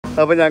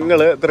അപ്പോൾ ഞങ്ങൾ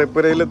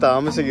ത്രിപുരയിൽ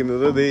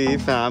താമസിക്കുന്നത് ഈ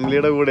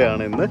ഫാമിലിയുടെ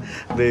കൂടെയാണ് ഇന്ന്.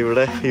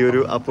 ഇവിടെ ഈ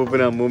ഒരു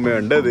അപ്പൂപ്പനും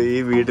അമ്മൂമ്മയുണ്ട്. ഈ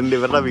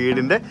ഇവരുടെ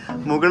വീടിൻ്റെ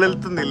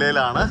മുകളിലത്തെ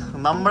നിലയിലാണ്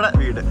നമ്മുടെ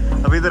വീട്.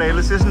 അപ്പോൾ ഇത്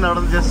റെയിൽവേ സ്റ്റേഷൻ്റെ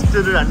അവിടെ നിന്ന് ജസ്റ്റ്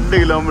ഒരു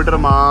 2 കിലോമീറ്റർ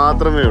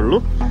മാത്രമേ ഉള്ളൂ.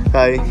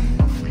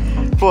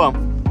 പോവാം,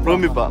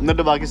 റൂമിൽ പോവാം,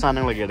 എന്നിട്ട് ബാക്കി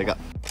സാധനങ്ങളൊക്കെ എടുക്കാം.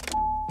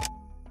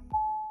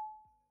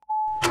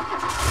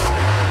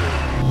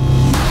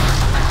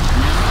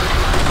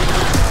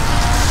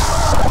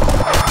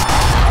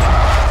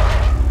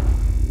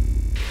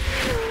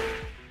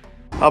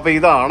 അപ്പോൾ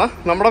ഇതാണ്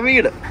നമ്മുടെ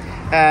വീട്.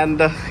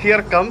 And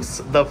here comes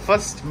the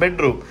first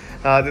bedroom.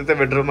 ആദ്യത്തെ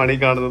ബെഡ്റൂം ആണ് ഈ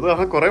കാണുന്നത്.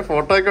 കുറേ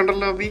ഫോട്ടോ ഒക്കെ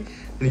ഉണ്ടല്ലോ അപ്പൊ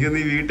എനിക്കൊന്ന്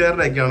ഈ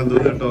വീട്ടുകാരുടെ ഒക്കെയാണ്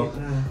തോന്നുന്നു കേട്ടോ.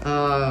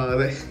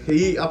 അതെ,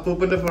 ഈ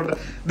അപ്പൂപ്പന്റെ photo.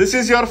 This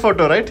is your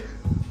photo right?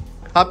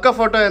 आपका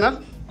फोटो है ना?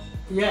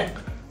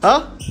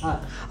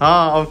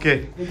 Okay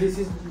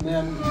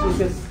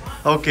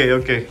okay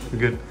okay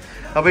good.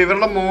 അപ്പോൾ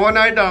ഇവരുടെ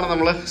മോനായിട്ടാണ്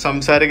നമ്മൾ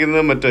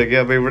സംസാരിക്കുന്നത് മറ്റൊക്കെ.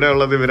 അപ്പോൾ ഇവിടെ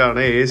ഉള്ളത്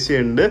ഇവരാണ്. AC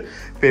ഉണ്ട്,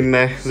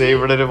 പിന്നെ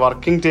ഇവിടെ ഒരു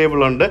വർക്കിംഗ് ടേബിൾ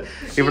ഉണ്ട്,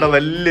 ഇവിടെ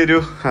വലിയൊരു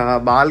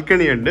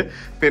ബാൽക്കണി ഉണ്ട്,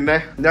 പിന്നെ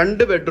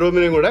 2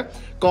 ബെഡ്റൂമിനും കൂടെ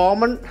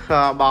കോമൺ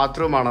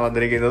ബാത്റൂമാണ്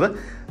വന്നിരിക്കുന്നത്.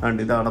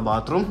 ഇതാണ്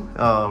ബാത്റൂം.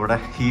 ഇവിടെ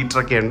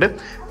ഹീറ്ററൊക്കെ ഉണ്ട്.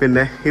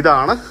 പിന്നെ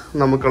ഇതാണ്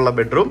നമുക്കുള്ള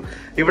ബെഡ്റൂം.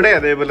 ഇവിടെ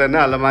അതേപോലെ തന്നെ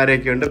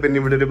അലമാരയൊക്കെ ഉണ്ട്. പിന്നെ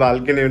ഇവിടെ ഒരു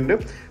ബാൽക്കണി ഉണ്ട്,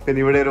 പിന്നെ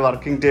ഇവിടെ ഒരു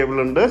വർക്കിംഗ് ടേബിൾ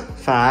ഉണ്ട്,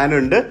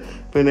 ഫാനുണ്ട്,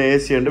 പിന്നെ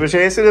AC ഉണ്ട്.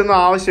 പക്ഷേ AC ഒന്നും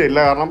ആവശ്യമില്ല,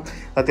 കാരണം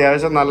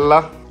അത്യാവശ്യം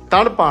നല്ല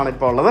തണുപ്പാണ്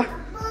ഇപ്പോൾ ഉള്ളത്.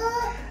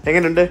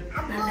 എങ്ങനെയുണ്ട്?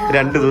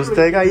 2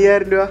 ദിവസത്തേക്ക്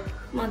 5000 രൂപ.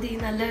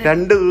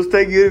 2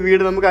 ദിവസത്തേക്ക് ഈ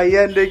വീട് നമുക്ക്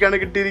 5000 രൂപയ്ക്കാണ്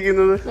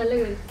കിട്ടിയിരിക്കുന്നത്.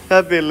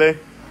 ഹാപ്പി അല്ലേ?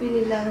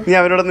 നീ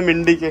അവരോടൊന്ന്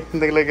മിണ്ടിക്ക്,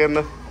 എന്തെങ്കിലുമൊക്കെ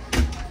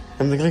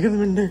ഒന്ന്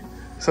മിണ്ട്,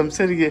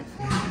 സംസാരിക്കേ.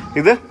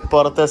 ഇത്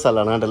പുറത്തെ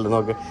സ്ഥലമാണ് കണ്ടല്ലോ.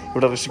 നോക്ക്,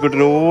 ഇവിടെ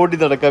ഋഷിക്കുട്ടിന് ഓടി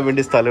നടക്കാൻ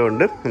വേണ്ടി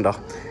സ്ഥലമുണ്ട്. ഉണ്ടോ?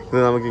 ഇത്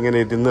നമുക്കിങ്ങനെ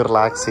ഇരുന്ന്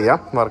റിലാക്സ് ചെയ്യാം,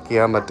 വർക്ക്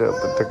ചെയ്യാൻ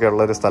പറ്റൊക്കെ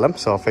ഉള്ളൊരു സ്ഥലം.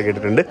 സോഫയൊക്കെ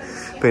ഇട്ടിട്ടുണ്ട്.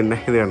 പിന്നെ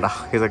ഇത് കണ്ടോ,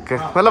 ഇതൊക്കെ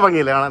നല്ല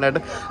ഭംഗിയില്ല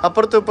കാണാനായിട്ട്.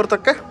 അപ്പുറത്തും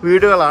ഇപ്പുറത്തൊക്കെ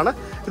വീടുകളാണ്.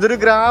 ഇതൊരു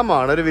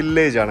ഗ്രാമമാണ്, ഒരു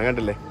വില്ലേജ് ആണ്.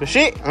 കണ്ടില്ലേ?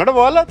 ഋഷി അങ്ങോട്ട്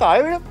പോലെ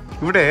താഴെ വീഴും.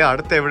 ഇവിടെ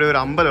അടുത്ത് എവിടെ ഒരു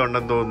അമ്പലം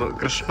ഉണ്ടെന്ന് തോന്നുന്നു.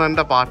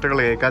 കൃഷ്ണന്റെ പാട്ടുകൾ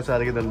കേൾക്കാൻ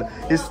സാധിക്കുന്നുണ്ട്.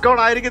 ഇസ്കോൺ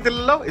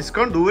ആയിരിക്കത്തില്ലല്ലോ,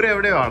 ഇസ്കോൺ ദൂരെ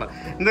എവിടെയോ ആണ്.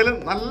 എന്തായാലും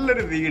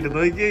നല്ലൊരു വീട്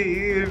നോക്കി. ഈ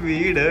ഒരു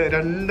വീട്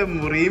 2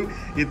 മുറിയും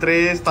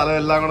ഇത്രയും സ്ഥലം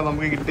എല്ലാം കൂടെ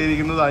നമുക്ക്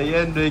കിട്ടിയിരിക്കുന്നത്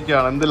 5000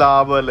 രൂപയ്ക്കാണ്. എന്ത്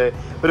ലാഭം അല്ലേ?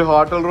 ഒരു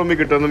ഹോട്ടൽ റൂമിൽ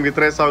കിട്ടും നമുക്ക്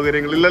ഇത്രയും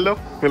സൗകര്യങ്ങളില്ലല്ലോ.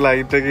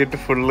 ലൈറ്റൊക്കെ ഇട്ട്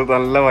ഫുള്ള്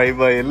നല്ല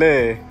വൈബായി അല്ലേ?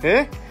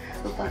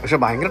 പക്ഷെ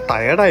ഭയങ്കര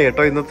ടയർഡായി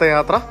കേട്ടോ ഇന്നത്തെ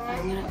യാത്ര.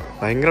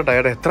 ഭയങ്കര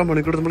ടയർഡ്. എത്ര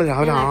മണിക്കൂർ? നമ്മൾ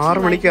രാവിലെ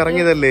 6 മണിക്ക്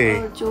ഇറങ്ങിയതല്ലേ?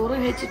 ചോറ്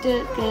കഴിച്ചിട്ട്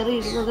കയറി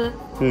ഇരുന്നത്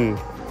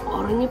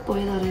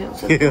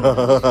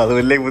അത്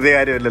വലിയ പുതിയ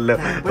കാര്യമല്ലല്ലോ,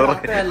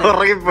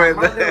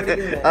 ഉറങ്ങിപ്പോയത്.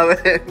 അതെ,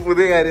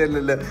 പുതിയ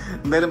കാര്യമല്ലല്ലോ.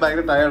 എന്തായാലും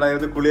ഭയങ്കര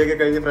ടയർഡായത്. കുളിയൊക്കെ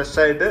കഴിഞ്ഞ് ഫ്രഷ്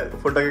ആയിട്ട്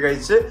ഫുഡൊക്കെ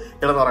കഴിച്ച്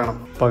കിടന്നുറങ്ങണം.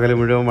 പകല്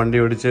മുഴുവൻ വണ്ടി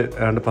ഓടിച്ച്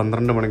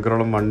 12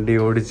 മണിക്കൂറോളം വണ്ടി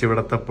ഓടിച്ച്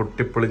ഇവിടത്തെ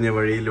പൊട്ടിപ്പൊളിഞ്ഞ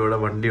വഴിയിലൂടെ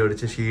വണ്ടി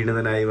ഓടിച്ച്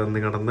ക്ഷീണിതനായി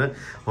വന്ന് കിടന്ന്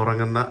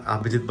ഉറങ്ങുന്ന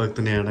അഭിജിത്ത്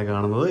ഭക്തനെയാണ്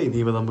കാണുന്നത്.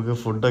 ഇനിയിപ്പോൾ നമുക്ക്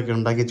ഫുഡൊക്കെ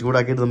ഉണ്ടാക്കി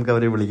ചൂടാക്കിയിട്ട് നമുക്ക്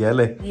അവരെ വിളിക്കാം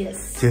അല്ലേ?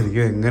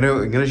 ശരിക്കും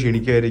എങ്ങനെ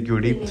ക്ഷീണിക്കായിരിക്കും?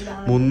 കൂടി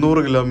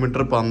 300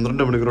 കിലോമീറ്റർ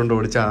 12 മണിക്കൂർ കൊണ്ട്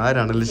ഓടിച്ച്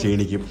ആരാണെങ്കിലും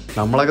ക്ഷീണിക്കും.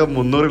 നമ്മളൊക്കെ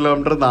 300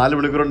 കിലോമീറ്റർ 4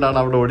 മണിക്കൂർ കൊണ്ടാണ്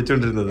അവിടെ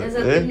ഓടിച്ചോണ്ടിരുന്നത്.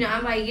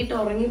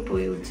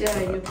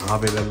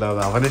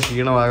 പിന്നല്ലാതെ അവന്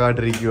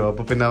ക്ഷീണമാകാണ്ടിരിക്കുവോ?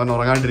 അപ്പൊ പിന്നെ അവൻ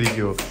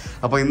ഉറങ്ങാണ്ടിരിക്കുവോ?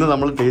 അപ്പൊ ഇന്ന്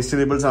നമ്മൾ ടേസ്റ്റി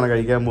നിബിൾസ് ആണ്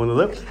കഴിക്കാൻ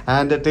പോകുന്നത്.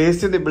 ആൻഡ്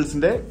ടേസ്റ്റി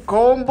നിബിൾസിന്റെ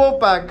കോംബോ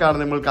പാക്ക് ആണ്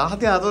നിങ്ങൾക്ക്.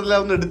 ആദ്യം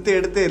അതെല്ലാം ഒന്ന്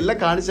എടുത്ത് എല്ലാം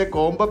കാണിച്ച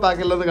കോംബോ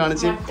പാക്ക് എല്ലാം ഒന്ന്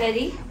കാണിച്ച്.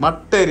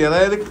 മട്ടരി,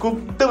 അതായത്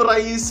കുക്ക്ഡ്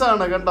റൈസ്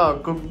ആണ് കണ്ടോ,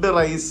 കുക്ക്ഡ്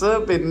റൈസ്.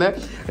 പിന്നെ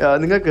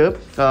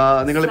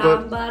നിങ്ങളിപ്പോ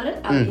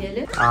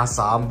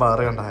സാമ്പാർ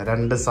കണ്ടോ,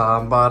 2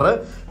 സാമ്പാർ,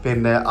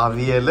 പിന്നെ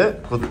അവിയല്,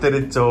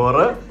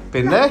 കുത്തരിച്ചോറ്,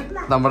 പിന്നെ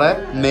നമ്മുടെ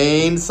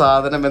മെയിൻ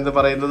സാധനം എന്ന്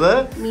പറയുന്നത്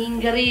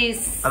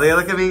മീൻകറീസ്. അത്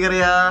ഏതൊക്കെ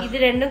മീൻകറിയാ?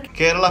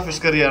 കേരള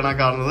ഫിഷ് കറിയാണ്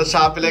കാണുന്നത്.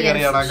 ഷാപ്പിലെ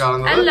കറിയാണ്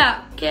കാണുന്നത്.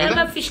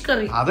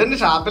 അതന്നെ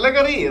ഷാപ്പിലെ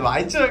കറി.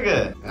 വായിച്ചു നോക്ക്,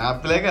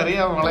 ഷാപ്പിലെ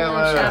കറിയാ മോളെ.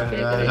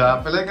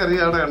 ഷാപ്പിലെ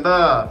കറിയാണ് കണ്ടാ.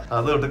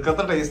 അത്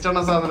ഒടുക്കത്തെ ടേസ്റ്റ്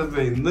ആണ്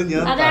സാധനത്തിന്. ഇന്ന്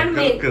ഞാൻ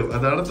തകർക്കും,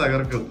 അതാണ്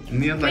തകർക്കും.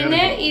 ഇന്ന് ഞാൻ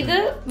തകർക്കും. ഇത്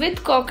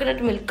വിത്ത്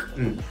കോക്കനട്ട് മിൽക്ക്.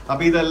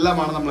 അപ്പൊ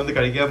ഇതെല്ലാമാണ് നമ്മൾ ഇന്ന്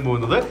കഴിക്കാൻ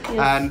പോകുന്നത്.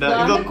 ആൻഡ്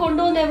ഇത്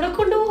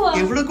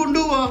എവിടെ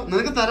കൊണ്ടുപോവാ?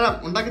 നിനക്ക് തരാം,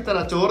 ഉണ്ടാക്കി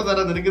തരാം, ചോറ്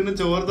തരാം. നിനക്ക് ഇന്ന്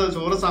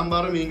ചോറ്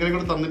സാമ്പാർ മീൻകറി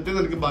കൂടെ തന്നിട്ട്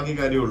നിനക്ക് ബാക്കി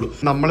കാര്യമുള്ളൂ.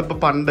 നമ്മളിപ്പോ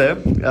പണ്ട്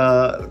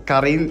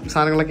കറിയും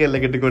സാധനങ്ങളൊക്കെ അല്ലേ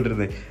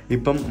കിട്ടിക്കൊണ്ടിരുന്നത്.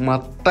 ഇപ്പം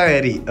മട്ട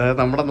അരി,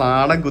 നമ്മുടെ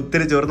നാടൻ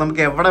കുത്തിരി ചോറ്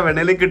നമുക്ക് എവിടെ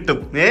വേണേലും കിട്ടും.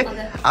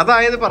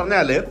 അതായത്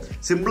പറഞ്ഞാല്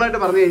സിമ്പിൾ ആയിട്ട്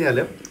പറഞ്ഞു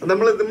കഴിഞ്ഞാല്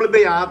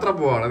നമ്മളിപ്പോ യാത്ര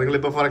പോവാണ്.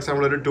 നിങ്ങളിപ്പോ ഫോർ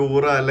എക്സാമ്പിൾ ഒരു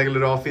ടൂർ അല്ലെങ്കിൽ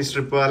ഒരു ഓഫീസ്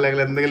ട്രിപ്പ്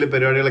അല്ലെങ്കിൽ എന്തെങ്കിലും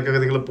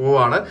പരിപാടികളൊക്കെ നിങ്ങൾ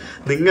പോവാണ്.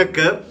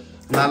 നിങ്ങൾക്ക്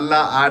നല്ല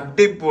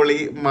അടിപൊളി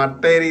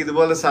മട്ടേരി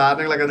ഇതുപോലെ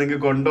സാധനങ്ങളൊക്കെ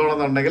നിങ്ങൾക്ക്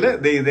കൊണ്ടുപോകണമെന്നുണ്ടെങ്കിൽ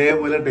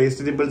ഇതേപോലെ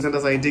ടേസ്റ്റ് നിബിൾസിന്റെ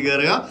സൈറ്റിൽ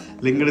കയറുക.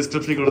 ലിങ്ക്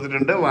ഡിസ്ക്രിപ്ഷനിൽ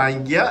കൊടുത്തിട്ടുണ്ട്,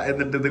 വാങ്ങിക്കുക,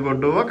 എന്നിട്ട് ഇത്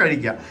കൊണ്ടുപോവുക,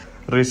 കഴിക്കുക.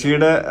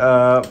 ഋഷിയുടെ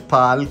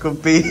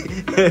പാൽക്കുപ്പി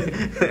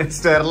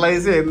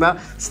സ്റ്റെറിലൈസ് ചെയ്യുന്ന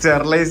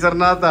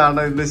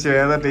സ്റ്റെറിലൈസറിനകത്താണ് ഇന്ന്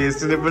ശ്വേത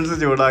ടേസ്റ്റ് നിബിൾസ്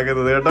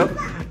ചൂടാക്കുന്നത് കേട്ടോ.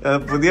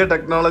 പുതിയ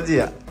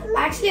ടെക്നോളജിയാ.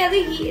 ആക്ച്വലി അത്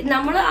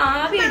നമ്മൾ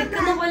ആവി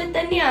എടുക്കുന്ന പോലെ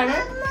തന്നെയാണ്,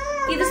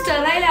 ഇത്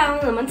സ്റ്റെറൈൽ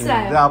ആവുന്നത്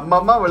മനസ്സിലായോ?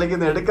 അമ്മമ്മ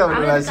വിളിക്കുന്ന എടുക്കാം.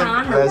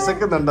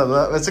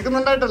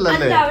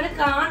 വിശക്കുന്നുണ്ടായിട്ടല്ലേ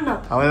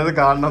അവനത്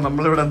കാണണം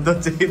നമ്മളിവിടെ എന്താ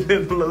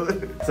ചെയ്യുന്നത്.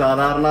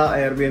 സാധാരണ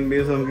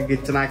എയർബിഎൻബിസ് നമുക്ക്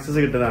കിച്ചൺ ആക്സസ്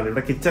കിട്ടുന്നതാണ്.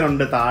 ഇവിടെ കിച്ചൺ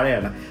ഉണ്ട്,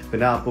 താഴെയാണ്.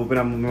 പിന്നെ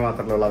അപ്പൂപ്പനും അമ്മമ്മ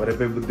മാത്രമേ ഉള്ളൂ. അവരെ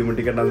പോയി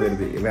ബുദ്ധിമുട്ടിക്കേണ്ടെന്ന്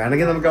കരുതി.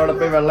 വേണമെങ്കിൽ നമുക്ക് അവിടെ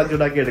പോയി വെള്ളം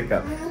ചൂടാക്കി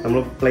എടുക്കാം. നമ്മൾ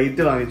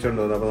പ്ലേറ്റ്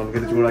വാങ്ങിച്ചുകൊണ്ട് വന്നു. അപ്പൊ നമുക്ക്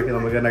ഇത് ചൂടാക്കി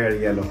നമുക്ക് തന്നെ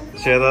കഴിക്കാമല്ലോ.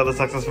 ശ്വേത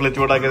സക്സസ്ഫുള്ളി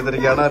ചൂടാക്കി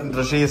എടുത്തിരിക്കുകയാണ്.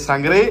 ഋഷി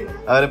സംഗതി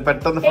അവര്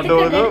പെട്ടെന്ന് ഫുഡ്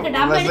കൊടുക്കും.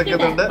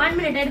 വിശക്കുന്നുണ്ട്.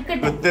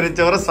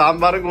 കുത്തിരിച്ചോറ്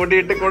സാമ്പാറും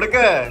കൂട്ടിയിട്ട്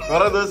കൊടുക്ക്.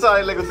 കുറെ ദിവസം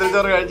ആയില്ലേ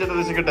കുത്തിരിച്ചോറ് കഴിച്ചിട്ട്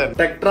ഋഷിക്കിട്ടെ.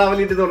 ടെക്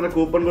ട്രാവലിറ്റി എന്ന് പറഞ്ഞ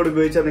കൂപ്പൺ കോഡ്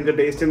ഉപയോഗിച്ചാൽ നിങ്ങൾക്ക്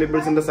ടേസ്റ്റ്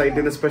നിബിൾസിന്റെ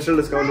സൈറ്റിന്റെ സ്പെഷ്യൽ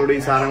ഡിസ്കൗണ്ടോടെ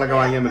ഈ സാധനങ്ങളൊക്കെ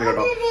വാങ്ങിയാൽ പറ്റും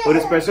കേട്ടോ. ഒരു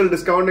സ്പെഷ്യൽ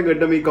ഡിസ്കൗണ്ട്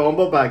കിട്ടും ഈ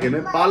കോംബോ പാക്കിന്.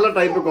 പല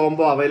ടൈപ്പ്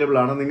കോംബോ അവൈലബിൾ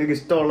ആണ്. നിങ്ങൾക്ക്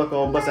ഇഷ്ടമുള്ള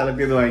കോംബോ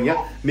സെലക്ട് ചെയ്ത് വാങ്ങിക്കാം.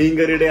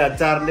 മീൻകറിയുടെ,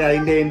 അച്ചാറിന്റെ,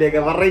 അതിന്റെ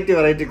ഒക്കെ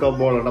വെറൈറ്റി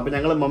കോംബോകളുണ്ട്. അപ്പൊ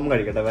ഞങ്ങൾ മമ്മ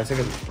കഴിക്കട്ടെ,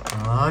 വിശക്കുന്നു.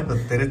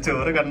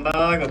 കുത്തിരിച്ചോറ് കണ്ടാ,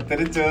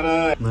 കുത്തിരിച്ചോറ്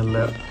നല്ല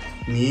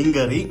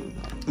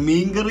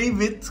മീൻകറി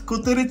വിത്ത്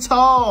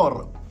കുത്തിരിച്ചോറ്.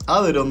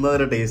 അതൊരു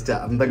ഒന്നര ടേസ്റ്റാ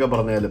എന്തൊക്കെ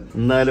പറഞ്ഞാലും.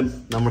 എന്നാലും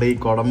നമ്മുടെ ഈ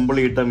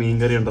കൊടമ്പുളി ഇട്ട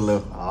മീൻകറി ഉണ്ടല്ലോ,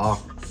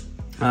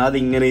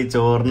 അതിങ്ങനെ ഈ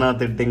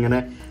ചോറിനകത്തിട്ട് ഇങ്ങനെ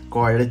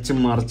കുഴച്ച്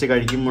മറിച്ച്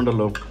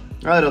കഴിക്കുമ്പോണ്ടല്ലോ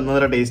അതൊരു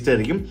ഒന്നര ടേസ്റ്റ്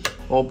ആയിരിക്കും.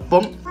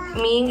 ഒപ്പം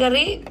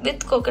മീൻകറി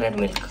വിത്ത് കോക്കനട്ട്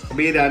മിൽക്ക്.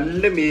 അപ്പൊ ഈ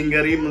 2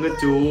 മീൻകറിയും നമുക്ക്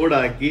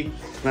ചൂടാക്കി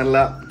നല്ല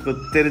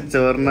കുത്തിരി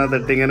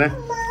ചോറിനകത്തിട്ട് ഇങ്ങനെ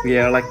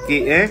ഇളക്കി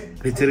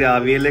ഇച്ചിരി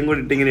അവിയലും കൂടി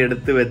ഇട്ട് ഇങ്ങനെ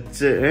എടുത്ത്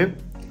വെച്ച്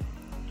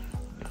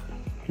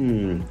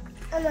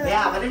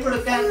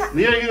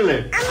നീ കഴിക്കുന്നില്ലേ?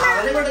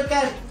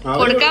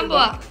 കൊടുക്കാൻ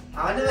പോവാ.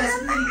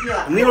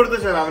 നീ കൊടുത്തു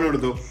ശരി, അവന്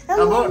കൊടുത്തു.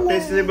 അപ്പൊ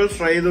ടേസ്റ്റ്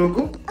ട്രൈ ചെയ്ത്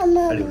നോക്കും.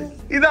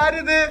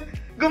 ഇതാരിത്?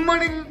 Good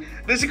morning.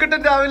 ഋഷിക്കുട്ടൻ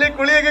രാവിലെ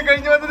കുളിയൊക്കെ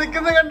കഴിഞ്ഞ് വന്ന്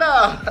നിൽക്കുന്ന കണ്ട.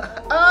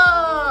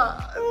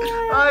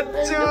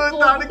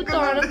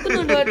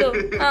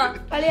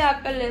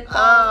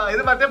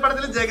 ഇത് മറ്റേ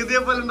പടത്തില്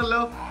ജഗതിയെ പോലെ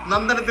ഉണ്ടല്ലോ,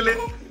 നന്ദനത്തില്.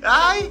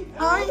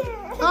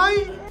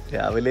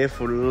 രാവിലെ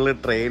ഫുള്ള്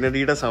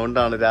ട്രെയിനടിയുടെ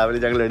സൗണ്ടാണ്. രാവിലെ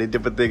ഞങ്ങൾ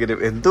എണീറ്റപ്പോഴത്തേക്കിനും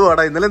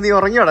എന്തുവാടാ ഇന്നലെ നീ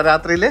ഉറങ്ങിയോടാ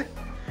രാത്രിയില്?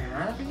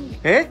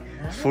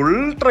 ഫുൾ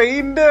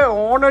ട്രെയിനിന്റെ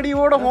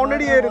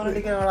ഹോണടിയായിരുന്നു.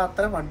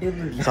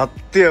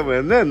 സത്യം.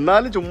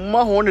 എന്നാലും ചുമ്മാ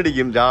ഹോൺ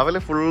അടിക്കും. രാവിലെ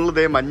ഫുള്ള്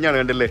ഇതേ മഞ്ഞാണ്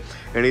കണ്ടില്ലേ.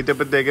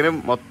 എണീറ്റപ്പോഴത്തേക്കിനും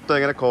മൊത്തം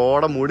ഇങ്ങനെ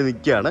കോട മൂടി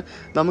നിൽക്കുകയാണ്.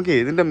 നമുക്ക്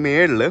ഇതിന്റെ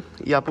മേളില്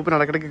ഈ അപ്പൂപ്പൻ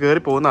ഇടയ്ക്കിടയ്ക്ക്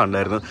കയറി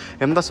പോകുന്നുണ്ടായിരുന്നു.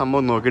 എന്താ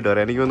സംഭവം നോക്കിയിട്ട്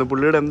വരാം. എനിക്ക് തോന്നുന്നു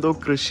പുള്ളിയുടെ എന്തോ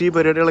കൃഷി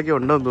പരിപാടികളൊക്കെ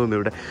ഉണ്ടെന്ന് തോന്നുന്നു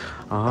ഇവിടെ.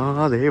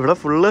 അതെ ഇവിടെ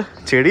ഫുള്ള്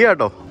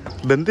ചെടിയാട്ടോ,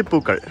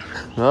 ബന്ദിപ്പൂക്കൾ.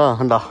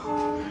 ഉണ്ടാ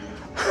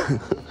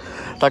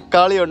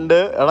തക്കാളി ഉണ്ട്.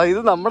 എടാ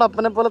ഇത് നമ്മുടെ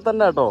അപ്പനെ പോലെ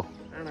തന്നെ കേട്ടോ.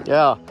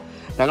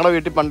 ഞങ്ങളുടെ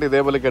വീട്ടിൽ പണ്ട്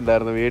ഇതേപോലെയൊക്കെ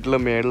ഉണ്ടായിരുന്നു. വീട്ടിൽ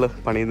മേളിൽ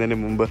പണിയുന്നതിന്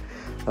മുമ്പ്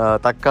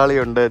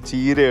തക്കാളിയുണ്ട്,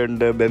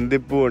 ചീരയുണ്ട്,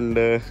 ബന്ദിപ്പൂ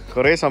ഉണ്ട്,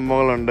 കുറേ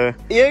സംഭവങ്ങളുണ്ട്.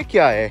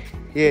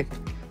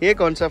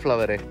 കോൺസാ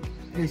ഫ്ലവർ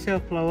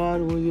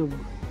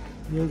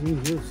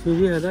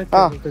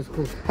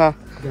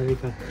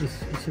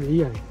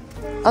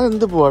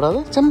അതെന്ത് പൂവാടാ? അത്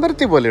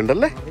ചെമ്പരത്തി പോലെ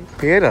ഉണ്ടല്ലേ.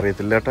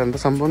 പേരറിയത്തില്ല കേട്ടോ എന്താ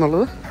സംഭവം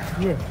എന്നുള്ളത്.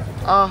 ഓക്കെ.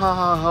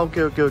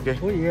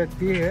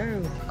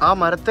 ആ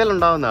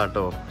മരത്തേലുണ്ടാവുന്ന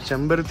കേട്ടോ,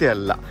 ചെമ്പരത്തി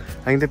അല്ല.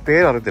 അതിന്റെ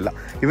പേരറിയത്തില്ല.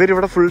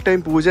 ഇവരിവിടെ ഫുൾ ടൈം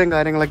പൂജയും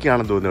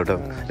കാര്യങ്ങളൊക്കെയാണെന്ന് തോന്നുന്നു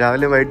കേട്ടോ.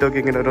 രാവിലെ വൈകിട്ടൊക്കെ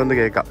ഇങ്ങനെ ഓരോന്ന്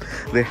കേൾക്കാം.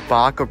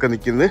 പാക്കൊക്കെ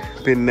നിൽക്കുന്നത്.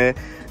 പിന്നെ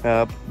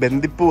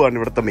ബന്ദിപ്പൂവാണ്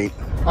ഇവിടുത്തെ മെയിൻ.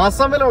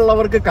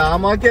 അസമിലുള്ളവർക്ക്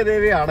കാമാഖ്യ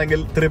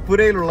ദേവിയാണെങ്കിൽ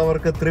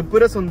ത്രിപുരയിലുള്ളവർക്ക്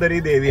ത്രിപുര സുന്ദരി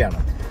ദേവിയാണ്.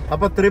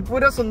 അപ്പൊ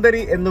ത്രിപുര സുന്ദരി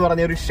എന്ന്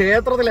പറഞ്ഞ ഒരു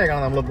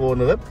ക്ഷേത്രത്തിലേക്കാണ് നമ്മൾ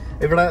പോകുന്നത്.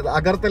 ഇവിടെ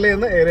അഗർത്തലയിൽ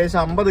നിന്ന് ഏകദേശം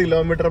 50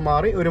 കിലോമീറ്റർ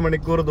മാറി 1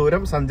 മണിക്കൂർ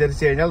ദൂരം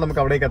സഞ്ചരിച്ചു കഴിഞ്ഞാൽ നമുക്ക്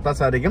അവിടേക്ക് എത്താൻ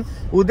സാധിക്കും.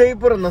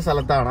 ഉദയ്പൂർ എന്ന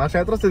സ്ഥലത്താണ് ആ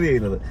ക്ഷേത്രം സ്ഥിതി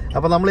ചെയ്യുന്നത്.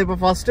 അപ്പൊ നമ്മളിപ്പോ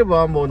ഫസ്റ്റ്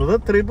പോകാൻ പോകുന്നത്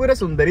ത്രിപുര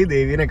സുന്ദരി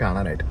ദേവിനെ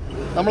കാണാനായിട്ട്.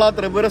 നമ്മൾ ആ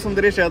ത്രിപുര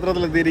സുന്ദരി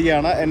ക്ഷേത്രത്തിൽ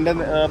എത്തിയിരിക്കുകയാണ്. എന്റെ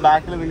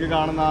ബാക്കിൽ നിങ്ങൾക്ക്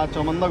കാണുന്ന ആ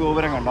ചുമന്ന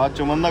ഗോപുരം കണ്ടോ? ആ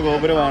ചുമന്ന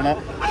ഗോപുരമാണ്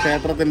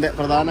ക്ഷേത്രത്തിന്റെ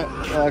പ്രധാന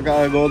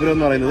ഗോപുരം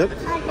എന്ന് പറയുന്നത്.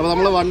 അപ്പൊ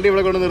നമ്മൾ വണ്ടി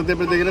ഇവിടെ കൊണ്ട്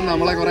നിർത്തിയപ്പോഴത്തേക്കും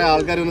നമ്മളെ കുറെ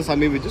ആൾക്കാർ ഒന്ന്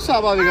സമീപിച്ചു.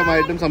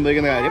 സ്വാഭാവികമായിട്ടും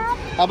സംഭവിക്കുന്ന കാര്യം.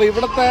 അപ്പൊ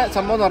ഇവിടുത്തെ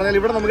സംഭവം എന്ന് പറഞ്ഞാൽ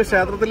ഇവിടെ നമുക്ക്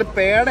ക്ഷേത്രത്തിൽ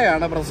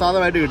പേടയാണ്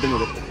പ്രസാദമായിട്ട്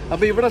കിട്ടുന്നത്.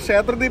 അപ്പൊ ഇവിടെ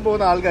ക്ഷേത്രത്തിൽ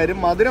പോകുന്ന ആൾക്കാരും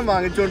മധുരം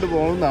വാങ്ങിച്ചുകൊണ്ട്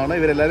പോകുന്നതാണ്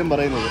ഇവരെല്ലാരും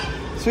പറയുന്നത്.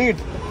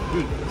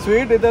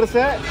 स्वीट इधर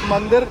से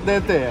मंदिर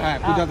देते हैं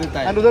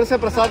और उधर से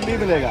प्रसाद भी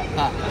मिलेगा,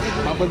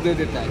 वापस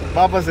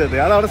देते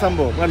हैं. അതാണ്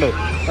സംഭവം കണ്ടോ.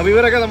 അപ്പൊ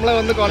ഇവരൊക്കെ നമ്മളെ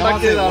വന്ന്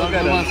കോൺടാക്ട് ചെയ്ത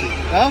ആൾക്കാരാണ്.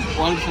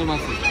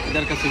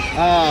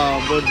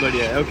 ബഹുത്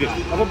ബഡിയ. ഓക്കെ.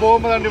 അപ്പൊ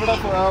പോകുമ്പോ കണ്ട് ഇവിടെ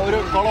ഒരു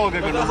കുളമൊക്കെ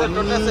കണ്ടോ,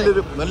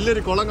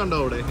 നല്ലൊരു കുളം കണ്ടോ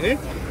അവിടെ,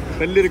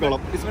 വലിയൊരു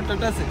കുളം.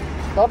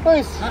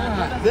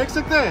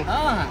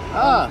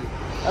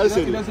 അത്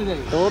ശരി,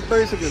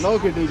 ടോർട്ടോയ്സ് ഒക്കെ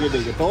നോക്കി.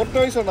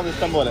 ടോർട്ടോയ്സ് ഉണ്ടോ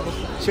ഇഷ്ടം പോലെ.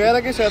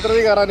 ക്ഷേത്രക്ക് ക്ഷേത്രത്തിൽ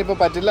കയറാൻ ഇപ്പൊ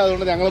പറ്റില്ല,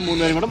 അതുകൊണ്ട് ഞങ്ങൾ 3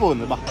 പേരും കൂടെ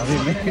പോകുന്നു.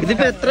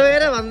 ഇതിപ്പോ എത്ര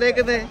പേരാ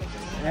വന്നേക്കുന്നേ?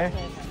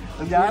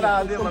 ഞാൻ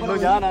ആദ്യം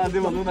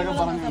വന്നു എന്നൊക്കെ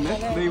പറഞ്ഞില്ലേ.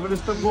 ഇവിടെ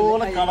ഇഷ്ടം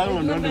പോലെ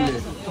കടകളുണ്ട് കണ്ടില്ലേ.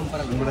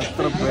 ഇവിടെ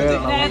എത്ര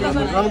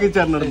പേരാണ്. നമുക്ക് ഈ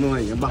ചേർന്നെടുത്ത്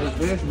വാങ്ങിക്കാം.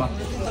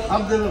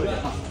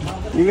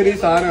 ഇവർ ഈ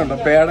സാധനം ഉണ്ടോ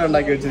പേട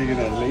ഉണ്ടാക്കി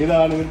വെച്ചിരിക്കുന്നതല്ലേ,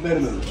 ഇതാണ് ഇവർ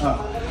തരുന്നത്.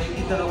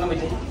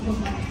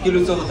 किलो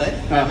से होता है,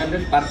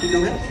 पर किलो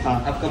है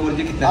आपका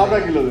मुर्गी कितना? आधा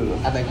किलो दे दो.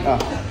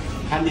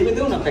 हंडी में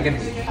दो ना पैकेट.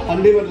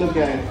 हंडी मतलब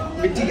क्या है?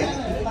 मिर्ची का.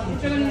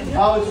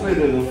 उसमें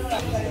दे दो.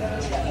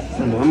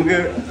 നമുക്ക്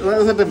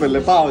സെറ്റപ്പ് അല്ലേ.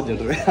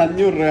 പാവച്ചിട്ട്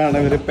 500 രൂപയാണ്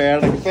ഇവര്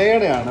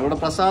പേടയാണ് ഇവിടെ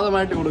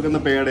പ്രസാദമായിട്ട് കൊടുക്കുന്ന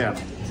പേടയാണ്.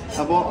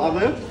 അപ്പോൾ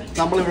അത്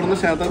നമ്മൾ ഇവിടുന്ന്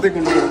ക്ഷേത്രത്തിൽ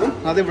കൊണ്ടുപോകും.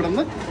 അത്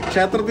ഇവിടുന്ന്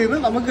ക്ഷേത്രത്തിൽ നിന്ന്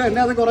നമുക്ക്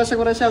തന്നെ അത്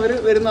കുറേശ്ശെ അവർ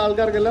വരുന്ന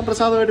ആൾക്കാർക്കെല്ലാം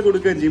പ്രസാദമായിട്ട്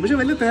കൊടുക്കുകയും ചെയ്യും. പക്ഷെ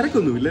വലിയ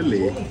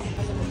തിരക്കൊന്നുമില്ലല്ലേ.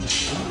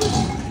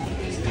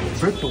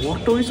 ഇവിടെ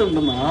ടോർട്ടോയ്സ്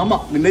ഉണ്ടെന്ന്. ആമ,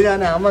 നിന്നെ ഞാൻ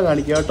ആമ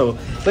കാണിക്കാം കേട്ടോ.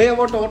 तो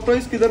वो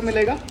टोर्टोइस किधर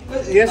मिलेगा?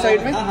 ये साइड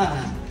में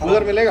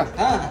उधर मिलेगा?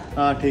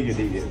 हाँ ठीक है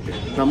ठीक है.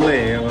 നമ്മളെ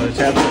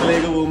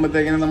ക്ഷേത്രത്തിലേക്ക്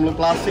പോകുമ്പോഴത്തേക്കിന് നമ്മൾ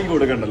പ്ലാസ്റ്റിക്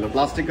കൊടുക്കണ്ടല്ലോ.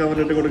 പ്ലാസ്റ്റിക്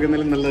കവറിട്ട്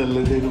കൊടുക്കുന്നതിലും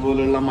നല്ലതല്ലേ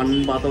ഇതുപോലുള്ള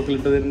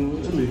മൺപാത്രത്തിലിട്ട്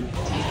തരുന്നത്.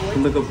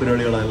 എന്തൊക്കെ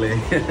പരിപാടികളല്ലേ.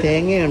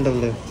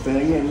 തേങ്ങയുണ്ടല്ലോ.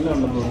 തേങ്ങ എല്ലാം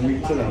ഉണ്ടല്ലോ,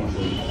 മിക്സഡാണ്.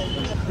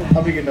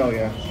 अभी कितना हो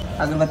गया?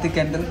 अगरबत्ती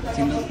कैंडल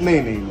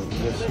नहीं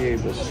बस ये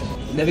बस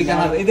देवी का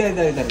इधर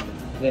इधर इधर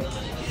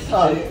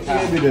हाँ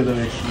ये भी दे दो.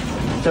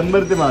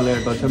 ചെമ്പരത്തി മാല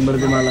കേട്ടോ,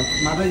 ചെമ്പരത്തി മാല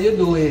माता जी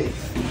 2 है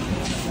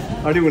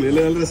അടിപൊളി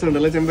അല്ലേ, നല്ല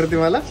രസമുണ്ടല്ലേ ചെമ്പരത്തി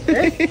മാല.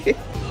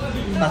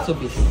 500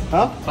 पीस.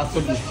 हाँ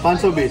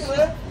 520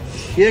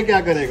 ये क्या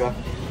करेगा?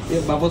 ये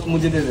वापस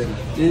मुझे दे देना,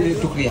 ये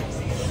टुकड़िया.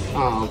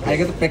 हाँ ओके.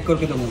 आएगा तो पैक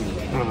करके दूंगा.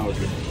 हाँ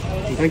ओके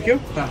थैंक यू.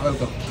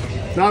 वेलकम.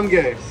 नाम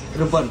क्या है?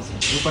 रूपन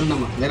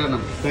नाम मेरा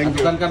नाम. Thank you.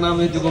 दुकान का नाम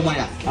है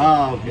जुगोमाया.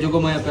 हाँ ओके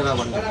जुगोमाया पेरा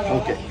बंडा.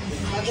 ഓക്കെ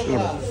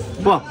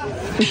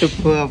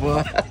പോവാ.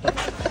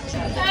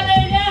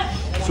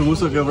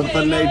 ഷൂസൊക്കെ ഇവിടെ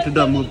തന്നെ ഇട്ടിട്ട്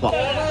അമ്മ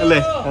അല്ലേ?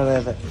 അതെ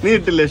അതെ. നീ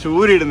ഇട്ടില്ലേ?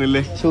 ഷൂരി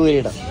ഇടുന്നില്ലേ?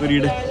 സൂര്യയുടെ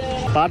ഊരിയിട്.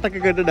 പാട്ടൊക്കെ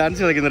കേട്ട് ഡാൻസ്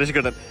കളിക്കുന്ന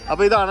രക്ഷിക്കട്ടൻ.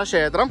 അപ്പൊ ഇതാണ്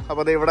ക്ഷേത്രം.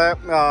 അപ്പൊ ഇവിടെ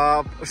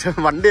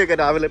വണ്ടിയൊക്കെ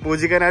രാവിലെ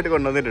പൂജിക്കാനായിട്ട്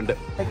കൊണ്ടുവന്നിട്ടുണ്ട്.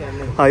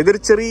 ഇതൊരു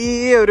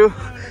ചെറിയ ഒരു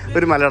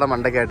മലയുടെ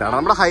മണ്ടയ്ക്കായിട്ടാണ്.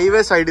 നമ്മുടെ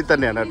ഹൈവേ സൈഡിൽ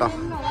തന്നെയാണ് കേട്ടോ.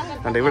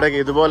 കണ്ട് ഇവിടെ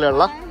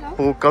ഇതുപോലെയുള്ള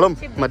പൂക്കളും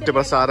മറ്റു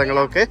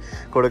പ്രസാദങ്ങളും ഒക്കെ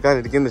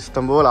കൊടുക്കാനിരിക്കുന്ന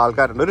ഇഷ്ടംപോലെ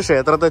ആൾക്കാരുണ്ട്. ഒരു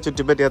ക്ഷേത്രത്തെ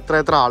ചുറ്റിപ്പറ്റി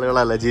എത്ര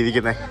ആളുകളല്ല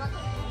ജീവിക്കുന്നത്.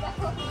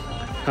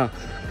 ആ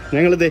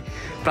ഞങ്ങളിത്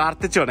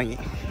പ്രാർത്ഥിച്ചു തുടങ്ങി.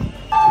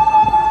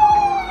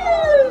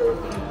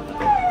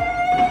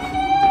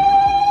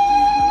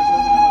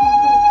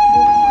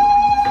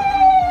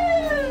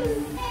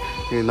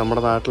 ഈ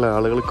നമ്മുടെ നാട്ടിലെ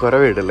ആളുകൾ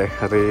കുരവിടല്ലേ,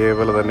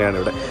 അതേപോലെ തന്നെയാണ്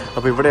ഇവിടെ.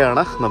 അപ്പോൾ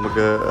ഇവിടെയാണ്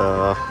നമുക്ക്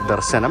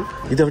ദർശനം.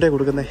 ഇതെവിടെയാണ്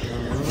കൊടുക്കുന്നത്?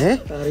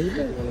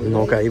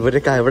 നോക്കാം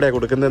ഇവരൊക്കെ എവിടെയാണ്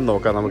കൊടുക്കുന്നതെന്ന്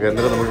നോക്കാം നമുക്ക്.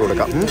 എന്നിട്ട് നമുക്ക്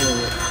കൊടുക്കാം.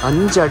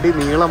 5 അടി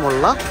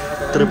നീളമുള്ള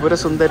ത്രിപുര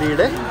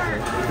സുന്ദരിയുടെ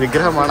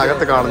വിഗ്രഹമാണ്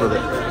അകത്ത് കാണുന്നത്.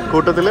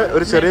 കൂട്ടത്തിൽ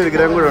ഒരു ചെറിയ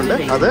വിഗ്രഹം കൂടെ ഉണ്ട്,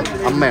 അത്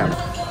അമ്മയാണ്.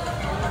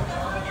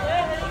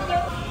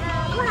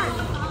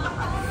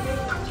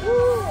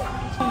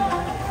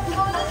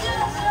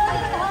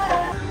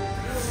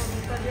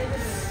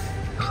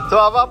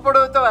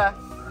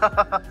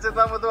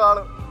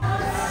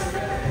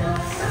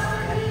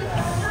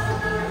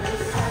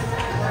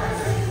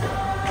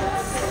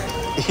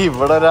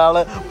 ഇവിടെ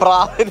ഒരാള്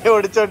പ്രാവിനെ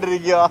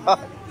ഓടിച്ചോണ്ടിരിക്കുക.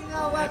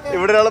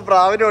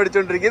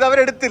 ഇത്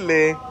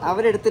അവരെടുത്തില്ലേ?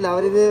 അവരെടുത്തില്ല,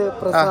 അവരിത്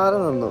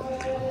പ്രസാദം തന്നു.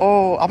 ഓ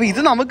അപ്പൊ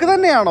ഇത് നമുക്ക്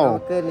തന്നെയാണോ?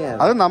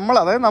 അത്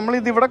അതായത് നമ്മൾ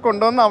ഇത് ഇവിടെ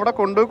കൊണ്ടുവന്ന് അവിടെ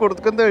കൊണ്ടുപോയി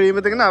കൊടുക്കുന്നത്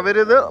കഴിയുമ്പോഴത്തേക്കിനും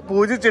അവരിത്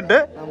പൂജിച്ചിട്ട്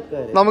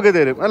നമുക്ക്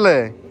തരും അല്ലേ?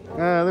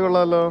 അത്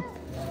കൊള്ളാമല്ലോ.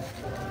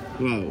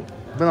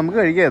 ഇപ്പൊ നമുക്ക്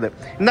കഴിക്കാത്.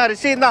 ഇന്നാ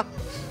ഋഷി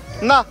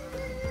എന്നാ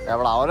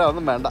എവിടെ അവരെ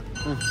ഒന്നും വേണ്ട.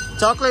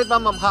 ചോക്ലേറ്റ്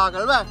മമ്മ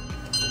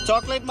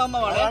ചോക്ലേറ്റ് മമ്മ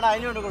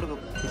അതിനോട് കൊടുക്കും.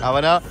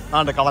 അവനാ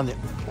ആണ്ട് കളഞ്ഞ്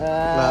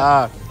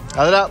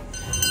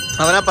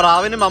അവനാ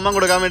പ്രാവിന് മമ്മം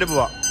കൊടുക്കാൻ വേണ്ടി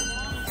പോവാ.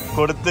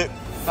 കൊടുത്ത്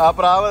ആ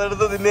പ്രാവ്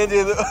എടുത്ത് തിന്നുകയും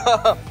ചെയ്തു.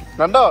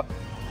 കണ്ടോ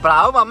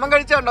പ്രാവ് മമ്മം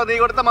കഴിച്ചോ? നീ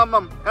കൊടുത്ത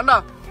മമ്മം കണ്ടോ?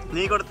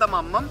 നീ കൊടുത്ത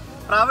മമ്മം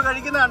പ്രാവ്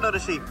കഴിക്കുന്ന കണ്ടോ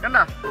ഋഷി?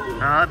 കണ്ടോ?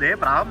 അതെ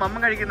പ്രാവ് മമ്മം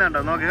കഴിക്കുന്ന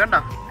കണ്ടോ? നോക്ക്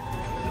കണ്ടോ?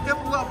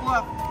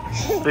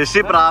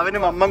 ഋഷി പ്രാവിന്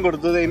മമ്മം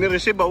കൊടുത്തത്. ഇനി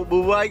ഋഷി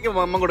ബുവായിക്ക്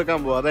മമ്മം കൊടുക്കാൻ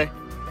പോവാ.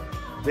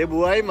 അതെ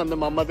ബുവായും വന്നു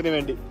മമ്മത്തിന്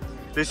വേണ്ടി.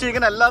 ഋഷി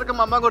ഇങ്ങനെ എല്ലാവർക്കും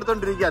മമ്മം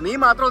കൊടുത്തോണ്ടിരിക്കുക. നീ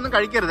മാത്രം ഒന്നും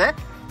കഴിക്കരുതേ.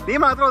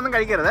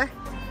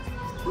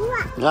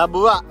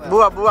 ബുവ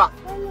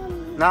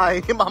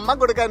എനിക്ക് മമ്മം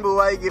കൊടുക്കാൻ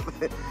ബുവായിക്ക്.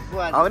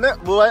 അവന്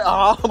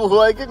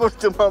ബുവായിക്ക്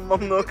കൊടുത്തു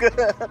മമ്മം. നോക്ക്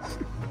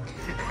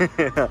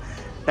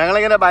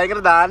ഞങ്ങളിങ്ങനെ ഭയങ്കര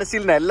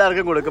ദാനശീലന,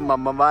 എല്ലാവർക്കും കൊടുക്കും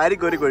മമ്മം.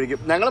 വാരിക്കോരി കൊഴിക്കും.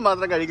 ഞങ്ങൾ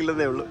മാത്രം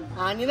കഴിക്കില്ലെന്നേ ഉള്ളൂ.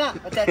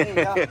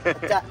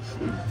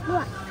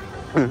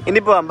 ഇനി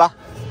പോവാം ബാ.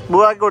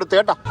 ബുവാക്കി കൊടുത്തു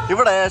കേട്ടോ.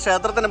 ഇവിടെ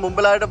ക്ഷേത്രത്തിന്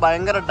മുമ്പിലായിട്ട്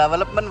ഭയങ്കര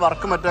ഡെവലപ്മെന്റ്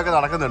വർക്ക് മറ്റൊക്കെ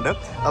നടക്കുന്നുണ്ട്.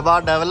 അപ്പോൾ ആ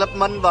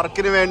ഡെവലപ്മെന്റ്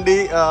വർക്കിന് വേണ്ടി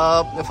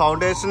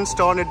ഫൗണ്ടേഷൻ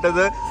സ്റ്റോൺ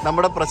ഇട്ടത്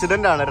നമ്മുടെ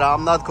പ്രസിഡന്റാണ്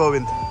രാംനാഥ്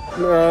കോവിന്ദ്.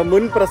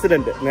 മുൻ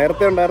പ്രസിഡന്റ്,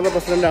 നേരത്തെ ഉണ്ടായിരുന്ന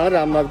പ്രസിഡന്റാണ്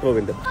രാംനാഥ്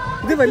കോവിന്ദ്.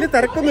 ഇത് വലിയ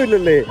തിരക്കൊന്നും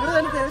ഇല്ലല്ലേ?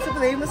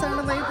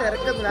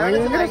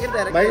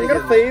 ഭയങ്കര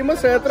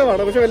ഫേമസ്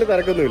ക്ഷേത്രമാണ്, പക്ഷെ വലിയ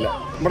തിരക്കൊന്നുമില്ല.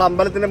 നമ്മുടെ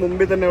അമ്പലത്തിന്റെ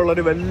മുമ്പിൽ തന്നെ ഉള്ള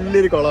ഒരു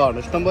വലിയൊരു കുളമാണ്.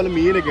 ഇഷ്ടംപോലെ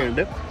മീനൊക്കെ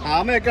ഉണ്ട്.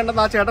 ആമയൊക്കെ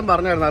ഉണ്ടെന്ന് ആ ചേട്ടൻ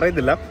പറഞ്ഞായിരുന്നു,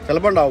 അറിയത്തില്ല,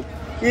 ചിലപ്പോൾ ഉണ്ടാവും.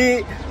 ഈ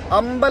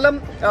അമ്പലം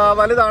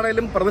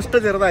വലുതാണേലും പ്രതിഷ്ഠ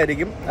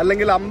ചെറുതായിരിക്കും,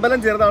 അല്ലെങ്കിൽ അമ്പലം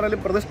ചെറുതാണേലും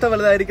പ്രതിഷ്ഠ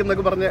വലുതായിരിക്കും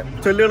എന്നൊക്കെ പറഞ്ഞ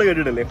ചൊല്ലുകൾ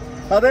കേട്ടിട്ടില്ലേ?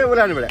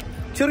 അതേപോലെയാണ് ഇവിടെ.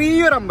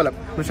 ചെറിയൊരു അമ്പലം,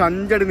 പക്ഷെ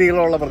 5 അടി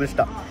നീളമുള്ള പ്രതിഷ്ഠ.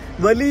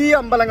 വലിയ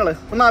അമ്പലങ്ങൾ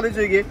ഒന്ന്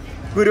ആലോചിച്ച് നോക്കിയേ.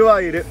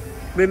 ഗുരുവായൂര്,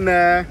 പിന്നെ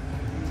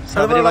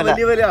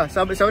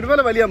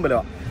ശബരിമല വലിയ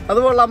അമ്പലമാണ്.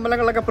 അതുപോലുള്ള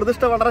അമ്പലങ്ങളൊക്കെ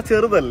പ്രതിഷ്ഠ വളരെ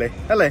ചെറുതല്ലേ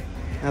അല്ലേ?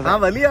 ആ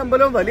വലിയ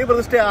അമ്പലവും വലിയ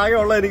പ്രതിഷ്ഠ ആകെ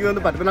ഉള്ള എനിക്ക്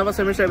തോന്നുന്നു പത്മനാഭ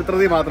സ്വാമി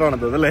ക്ഷേത്രത്തിൽ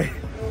മാത്രമാണെന്ന് തോന്നുന്നു അല്ലേ?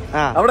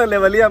 അവിടെ അല്ലേ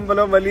വലിയ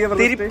അമ്പലവും വലിയ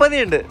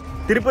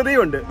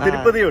തിരുപ്പതിയുണ്ട്.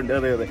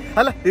 അതെ അതെ.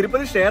 അല്ല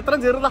തിരുപ്പതി ക്ഷേത്രം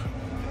ചെറുതാ,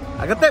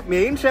 അകത്തെ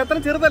മെയിൻ ക്ഷേത്രം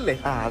ചെറുതല്ലേ?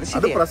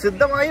 അത്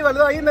പ്രസിദ്ധമായി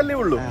വലുതായി എന്നല്ലേ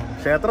ഉള്ളൂ.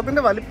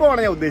 ക്ഷേത്രത്തിന്റെ വലിപ്പമാണ്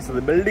ഞാൻ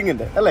ഉദ്ദേശിച്ചത്,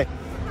 ബിൽഡിങ്ങിന്റെ അല്ലേ?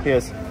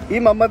 യെസ്. ഈ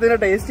മമ്മത്തിന്റെ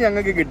ടേസ്റ്റ്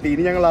ഞങ്ങൾക്ക് കിട്ടി.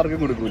 ഇനി ഞങ്ങൾ ആർക്കും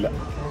കൊടുക്കൂല.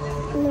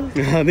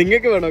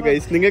 നിങ്ങൾക്ക് വേണോ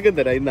കൈസ്? നിങ്ങൾക്ക്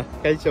തരാം. ഇന്നാ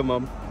കഴിച്ചോ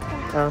മാം.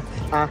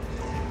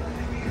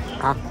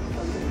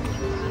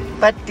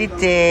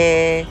 പറ്റിച്ചേ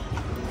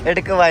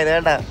എടുക്കുവായത്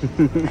കേട്ടാ.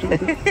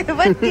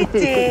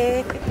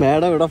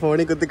 മാഡം ഇവിടെ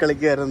ഫോണിൽ കുത്തി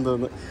കളിക്കുകയായിരുന്നു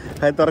തോന്നുന്നു.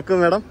 അത്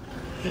തുറക്കും മാഡം.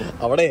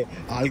 അവിടെ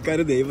ആൾക്കാർ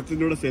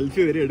ദൈവത്തിന്റെ കൂടെ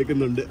സെൽഫി വരെ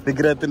എടുക്കുന്നുണ്ട്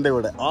വിഗ്രഹത്തിന്റെ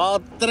കൂടെ.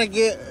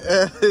 അത്രയ്ക്ക്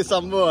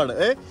സംഭവമാണ്.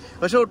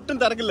 പക്ഷെ ഒട്ടും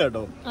തിരക്കില്ല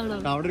കേട്ടോ.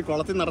 അവിടെ ഒരു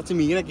കുളത്തിൽ നിറച്ച്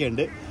മീനൊക്കെ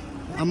ഉണ്ട്.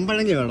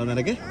 അമ്പഴങ്ങ വേണോ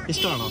നിനക്ക്?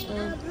 ഇഷ്ടമാണോ?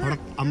 അവിടെ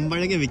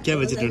അമ്പഴങ്ങ വിൽക്കാൻ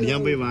വെച്ചിട്ടുണ്ട്. ഞാൻ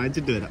പോയി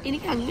വാങ്ങിച്ചിട്ട് വരാം.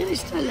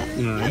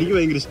 എനിക്ക്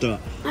ഭയങ്കര ഇഷ്ടമാണ്.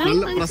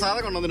 നല്ല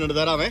പ്രസാദം കൊണ്ടുവന്നിട്ടുണ്ട്.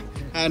 തരാമേ.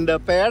 ആൻഡ്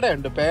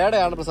പേടയുണ്ട്.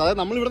 പേടയാണ് പ്രസാദം.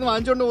 നമ്മൾ ഇവിടുന്ന്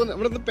വാങ്ങിച്ചോണ്ട് പോകുന്നത്.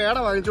 ഇവിടുന്ന് പേട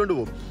വാങ്ങിച്ചോണ്ട്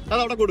പോകും. അത്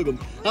അവിടെ കൊടുക്കും.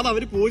 അത്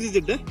അവര്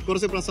പൂജിച്ചിട്ട്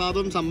കുറച്ച്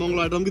പ്രസാദവും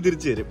സംഭവങ്ങളായിട്ട് നമുക്ക്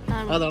തിരിച്ചു തരും.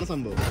 അതാണ്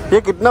സംഭവം. ये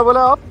कितना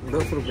बोला आप?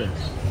 10 रुपए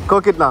को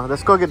कितना?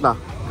 10 को कितना?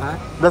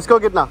 10 को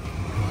कितना?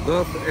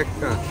 10 एक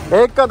का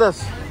 1 का 10.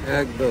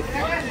 1 2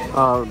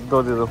 हाँ 2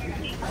 दे दो.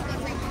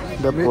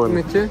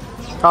 मिर्ची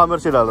हाँ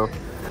मिर्ची डालो.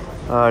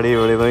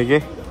 അടിപൊളി. നോക്കി.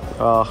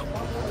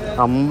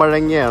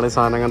 അമ്പഴങ്ങയാണ്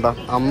സാധനം. കണ്ട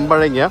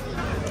അമ്പഴങ്ങ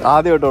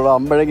ആദ്യം കേട്ടോ.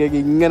 അമ്പഴങ്ങയൊക്കെ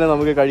ഇങ്ങനെ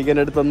നമുക്ക്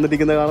കഴിക്കാനായിട്ട്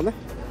തന്നിരിക്കുന്നത് കാണുന്നത്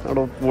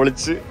അവിടെ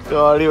പൊളിച്ച്.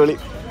 അടിപൊളി.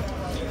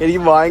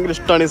 എനിക്ക് ഭയങ്കര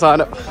ഇഷ്ടമാണ് ഈ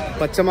സാധനം.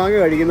 പച്ചമാങ്ങ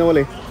കഴിക്കുന്ന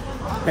പോലെ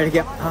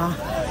കഴിക്കാം.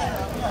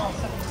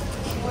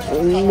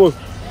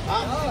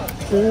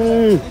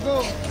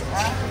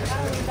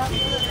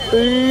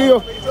 അയ്യോ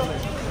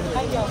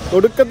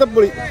ഒടുക്കത്തെ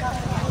പുളി.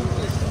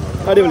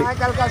 അടിപൊളി.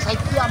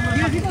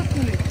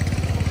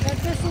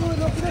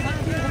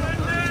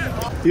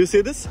 You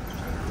see this?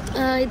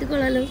 ഇത്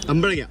കൊള്ളാലോ.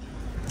 അമ്പഴങ്ങ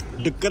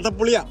ഒടുക്കത്തെ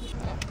പുളിയാ.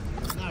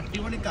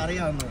 അടിപൊളി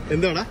കറിയാവുന്നു.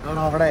 എന്താണ്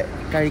അവിടെ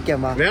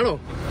കഴിക്കാം. വേണോ?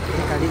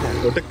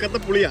 ഒടുക്കത്തെ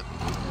പുളിയാ.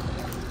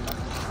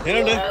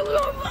 ഏനുണ്ട്?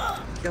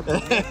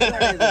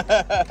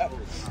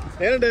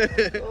 ഏനുണ്ട്?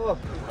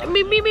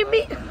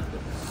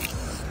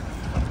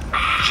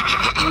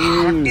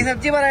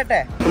 സബ്ജി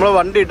പറയട്ടെ. നമ്മള്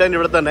വണ്ടി ഇട്ടതിന്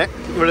ഇവിടെ തന്നെ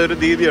ഇവിടെ ഒരു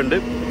ദീദിയുണ്ട്.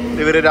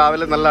 ഇവര്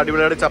രാവിലെ നല്ല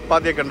അടിപൊളിയായിട്ട്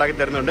ചപ്പാത്തിയൊക്കെ ഉണ്ടാക്കി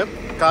തരുന്നുണ്ട്.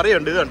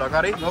 കറിയുണ്ട്. ഇത് കണ്ടോ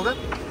കറി? നോക്ക്.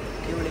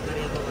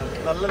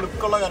 നല്ല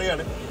ലുക്കുള്ള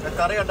കറിയാണ്.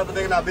 കറി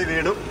കണ്ടപ്പോഴത്തേക്കിന് അഭി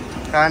വീണു.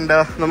 ആൻഡ്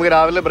നമുക്ക്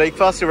രാവിലെ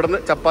ബ്രേക്ക്ഫാസ്റ്റ് ഇവിടുന്ന്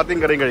ചപ്പാത്തിയും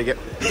കറിയും കഴിക്കാം.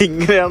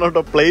 ഇങ്ങനെയാണ്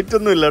കേട്ടോ. പ്ലേറ്റ്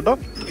ഒന്നും ഇല്ല കേട്ടോ.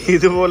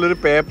 ഇതുപോലൊരു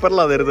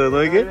പേപ്പറിലാണ് തരുന്നത്.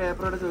 നോക്കി.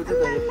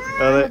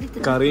 അതെ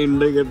കറി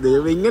ഉണ്ട്.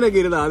 ദൈവം ഇങ്ങനെയൊക്കെ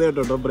ഇരുന്ന് ആദ്യം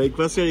കേട്ടോ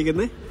ബ്രേക്ക്ഫാസ്റ്റ്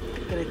കഴിക്കുന്നത്.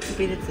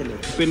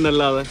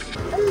 പിന്നല്ലാതെ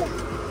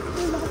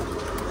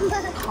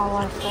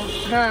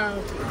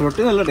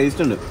റൊട്ടി നല്ല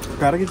ടേസ്റ്റ് ഉണ്ട്.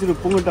 കറിക്ക് ഇച്ചിരി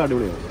ഉപ്പും കിട്ടാൻ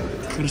അടിപൊളിയാണ്.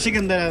 കൃഷിക്ക്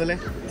എന്താ രാവിലെ?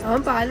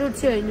 അവൻ പാല്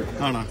കുടിച്ചു കഴിഞ്ഞു.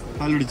 ആണോ?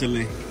 പാല്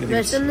കുടിച്ചല്ലേ?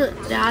 വിശന്ന്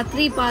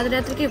രാത്രി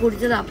പാതിരാത്രിക്ക്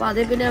കുടിച്ചതാ. അപ്പൊ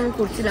അതേ പിന്നെ അവൻ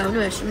കുടിച്ചില്ല. അവന്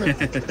വിശന്ന്.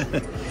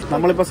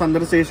 നമ്മളിപ്പോ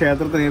സന്ദർശിച്ച ഈ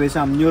ക്ഷേത്രത്തിന്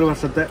ഏകദേശം 500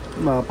 വർഷത്തെ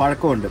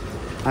പഴക്കമുണ്ട്.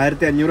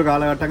 1500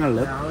 കാലഘട്ടങ്ങളിൽ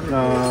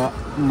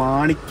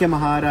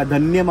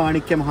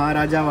ധന്യമാണിക്യ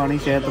മഹാരാജാവാണ്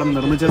ഈ ക്ഷേത്രം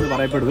നിർമ്മിച്ചതെന്ന്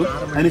പറയപ്പെടുന്നു.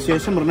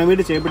 അതിനുശേഷം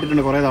റിനോവേറ്റ്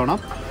ചെയ്യപ്പെട്ടിട്ടുണ്ട് കുറേ തവണ.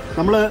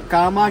 നമ്മൾ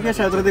കാമാഖ്യ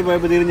ക്ഷേത്രത്തിൽ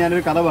പോയപ്പോഴത്തേക്കും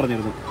ഞാനൊരു കഥ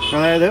പറഞ്ഞിരുന്നു.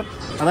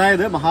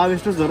 അതായത്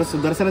മഹാവിഷ്ണു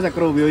സുദർശന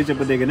ചക്രം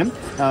ഉപയോഗിച്ചപ്പോഴത്തേക്കിനും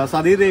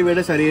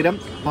സതീദേവിയുടെ ശരീരം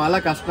പല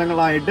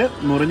കഷ്ണങ്ങളായിട്ട്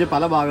മുറിഞ്ഞ്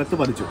പല ഭാഗത്ത്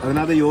പതിച്ചു.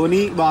 അതിനകത്ത്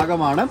യോനി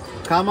ഭാഗമാണ്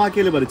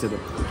കാമാഖ്യയിൽ പതിച്ചത്.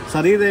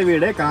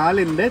 സതീദേവിയുടെ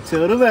കാലിന്റെ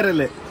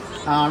ചെറുവിരല്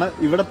ആണ്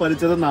ഇവിടെ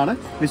പതിച്ചതെന്നാണ്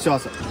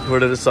വിശ്വാസം.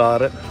 ഇവിടെ ഒരു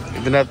സാറ്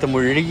ഇതിനകത്ത്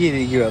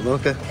മുഴുകിയിരിക്കുക.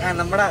 നോക്ക്.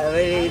 നമ്മുടെ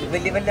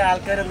വലിയ വലിയ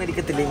ആൾക്കാരൊന്നും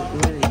ഇരിക്കത്തില്ലേ?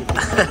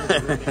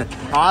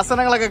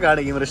 ആസനങ്ങളൊക്കെ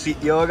കാണിക്കും ഋഷി.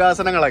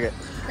 യോഗാസനങ്ങളൊക്കെ.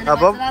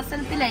 അപ്പം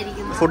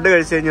ഫുഡ്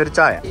കഴിച്ചു കഴിഞ്ഞ ഒരു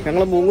ചായ.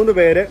 ഞങ്ങൾ 3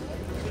 പേര്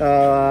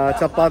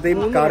ചപ്പാത്തിയും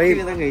കറിയും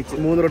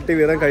 3 റൊട്ടി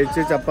വീതം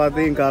കഴിച്ച്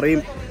ചപ്പാത്തിയും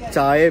കറിയും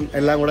ചായയും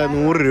എല്ലാം കൂടെ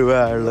 100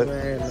 രൂപയുള്ളു.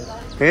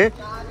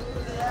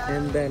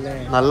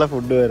 നല്ല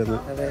ഫുഡ് വരുന്നു.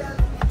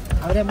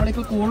 അവര്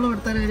നമ്മളിപ്പോ കൂടുതൽ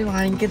കൊടുത്താൽ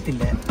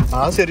വാങ്ങിക്കത്തില്ല.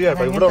 ആ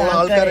ശരിയാട്ടോ. ഇവിടെ ഉള്ള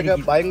ആൾക്കാരൊക്കെ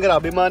ഭയങ്കര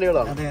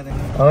അഭിമാനികളാണ്.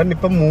 അവൻ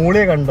ഇപ്പൊ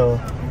മൂളിയെ കണ്ടോ?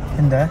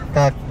 എന്താ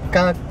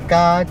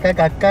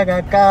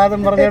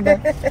കക്കാന്നും പറഞ്ഞോണ്ട്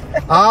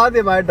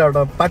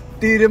ആദ്യമായിട്ടോ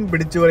പറ്റീരും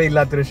പിടിച്ചുപറി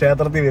ഇല്ലാത്തൊരു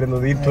ക്ഷേത്രത്തിൽ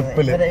വരുന്നത് ഈ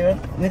ട്രിപ്പില്.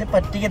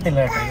 പറ്റിക്കത്തില്ല.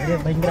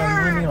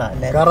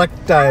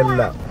 കറക്റ്റ്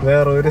ആയല്ല.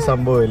 വേറെ ഒരു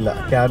സംഭവം ഇല്ല.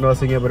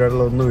 ക്യാൻവാസിങ്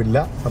പരിപാടികളൊന്നുമില്ല.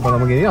 അപ്പൊ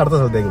നമുക്ക് ഇനി അടുത്ത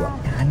സ്ഥലത്തേക്ക് പോവാം.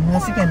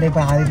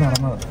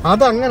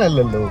 അത്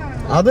അങ്ങനല്ലല്ലോ.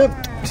 അത്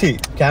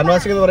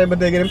ക്യാൻവാസിംഗ് എന്ന്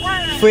പറയുമ്പോഴത്തേക്കും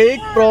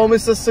ഫേക്ക്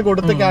പ്രോമിസസ്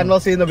കൊടുത്ത്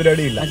ക്യാൻവാസ് ചെയ്യുന്ന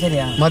പരിപാടിയില്ല.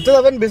 മറ്റത്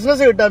അവൻ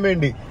ബിസിനസ് കിട്ടാൻ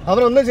വേണ്ടി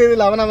അവനൊന്നും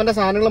ചെയ്തില്ല. അവന്റെ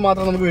സാധനങ്ങൾ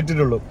മാത്രം നമുക്ക്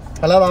വിറ്റിട്ടുള്ളൂ.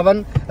 അല്ലാതെ അവൻ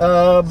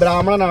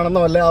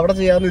ബ്രാഹ്മണനാണെന്നോ അല്ലെ അവിടെ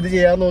ചെയ്യാമെന്നോ ഇത്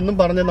ചെയ്യാമെന്നോ ഒന്നും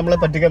പറഞ്ഞ് നമ്മളെ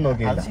പറ്റിക്കാൻ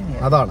നോക്കിയില്ല.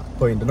 അതാണ്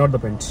പോയിന്റ്, നോട്ട് ദ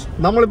പോയിന്റ്.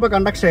 നമ്മളിപ്പോ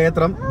കണ്ട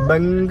ക്ഷേത്രം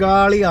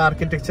ബംഗാളി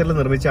ആർക്കിടെക്ചറിൽ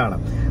നിർമ്മിച്ചാണ്.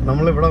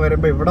 നമ്മളിവിടെ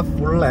വരുമ്പോ ഇവിടെ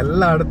ഫുൾ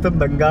എല്ലായിടത്തും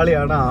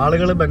ബംഗാളിയാണ്.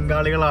 ആളുകൾ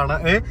ബംഗാളികളാണ്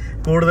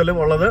കൂടുതലും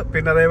ഉള്ളത്.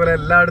 പിന്നെ അതേപോലെ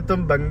എല്ലായിടത്തും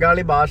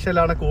ബംഗാളി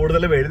ഭാഷയിലാണ്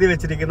കൂടുതലും എഴുതി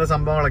വെച്ചിരിക്കുന്ന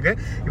സംഭവങ്ങളൊക്കെ.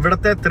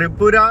 ഇവിടുത്തെ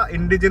ത്രിപുര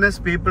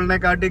ഇൻഡിജിനസ് പീപ്പിളിനെ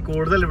കാട്ടി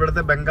കൂടുതൽ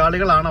ഇവിടുത്തെ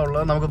ബംഗാളികളാണ്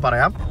ഉള്ളത് നമുക്ക്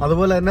പറയാം.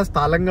 അതുപോലെ തന്നെ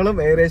സ്ഥലങ്ങളും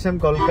ഏകദേശം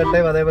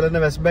കൊൽക്കട്ടയും അതേപോലെ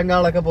തന്നെ വെസ്റ്റ്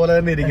ബംഗാളൊക്കെ പോലെ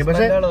തന്നെ ഇരിക്കും.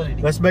 പക്ഷെ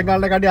വെസ്റ്റ്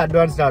ബംഗാളിനെ കാട്ടി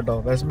അഡ്വാൻസ്ഡ് ആട്ടോ.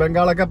 വെസ്റ്റ്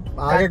ബംഗാളൊക്കെ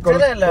ആകെ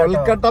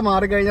കൊൽക്കട്ട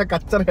മാറിക്കഴിഞ്ഞാൽ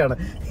കച്ചറയാണ്.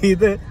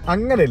 ഇത്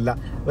അങ്ങനെയില്ല.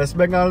 വെസ്റ്റ്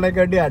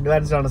ബംഗാളിനെക്കാട്ടി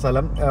അഡ്വാൻസ്ഡ് ആണ്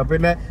സ്ഥലം.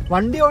 പിന്നെ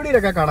വണ്ടി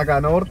ഓടിയിലൊക്കെ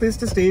കണക്കാണ്. നോർത്ത്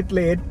ഈസ്റ്റ്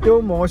സ്റ്റേറ്റിലെ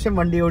ഏറ്റവും മോശം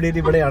വണ്ടി ഓടിയിട്ട്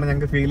ഇവിടെയാണ്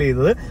ഞങ്ങൾക്ക് ഫീൽ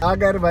ചെയ്തത്.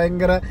 ആൾക്കാർ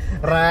ഭയങ്കര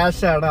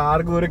റാഷാണ്,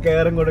 ആർക്കും ഒരു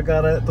കെയറും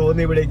കൊടുക്കാതെ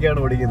തോന്നി പിടിക്കുകയാണ്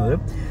ഓടിക്കുന്നത്.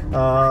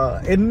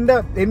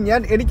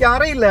 എനിക്ക്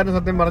അറിയില്ലായിരുന്നു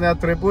സത്യം പറഞ്ഞാൽ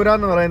ത്രിപുര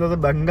എന്ന് പറയുന്നത്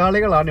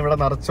ബംഗാളികളാണ് ഇവിടെ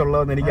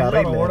നിറച്ചുള്ളതെന്ന് എനിക്ക്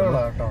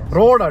അറിയില്ല.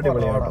 റോഡ്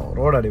അടിപൊളിയാട്ടോ,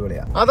 റോഡ്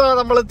അടിപൊളിയാണ്. അതാ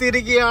നമ്മൾ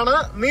എത്തിയിരിക്കുകയാണ്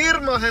നീർ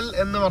മഹൽ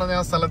എന്ന് പറഞ്ഞ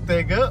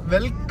സ്ഥലത്തേക്ക്.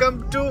 വെൽക്കം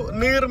ടു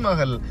നീർ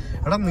മഹൽ.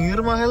 എടാ നീർ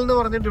മഹൽ എന്ന്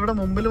പറഞ്ഞിട്ട് ഇവിടെ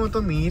മുമ്പിൽ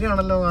മൊത്തം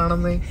നീരാണല്ലോ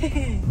കാണുന്നേ.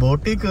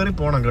 ബോട്ടിൽ കയറി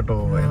പോണം കേട്ടോ,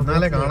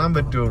 എന്നാലേ കാണാൻ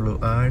പറ്റുള്ളൂ.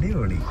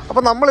 അടിപൊളി.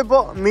 അപ്പൊ നമ്മളിപ്പോ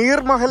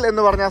നീർ മഹൽ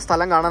എന്ന് പറഞ്ഞ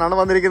സ്ഥലം കാണാനാണ്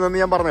വന്നിരിക്കുന്നത്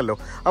ഞാൻ പറഞ്ഞല്ലോ.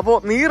 അപ്പോ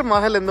നീർ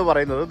മഹൽ എന്ന്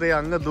പറയുന്നത്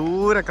അങ്ങ്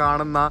ദൂരെ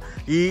കാണുന്ന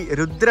ഈ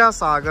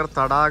രുദ്രസാഗർ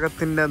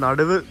തടാകത്തിന്റെ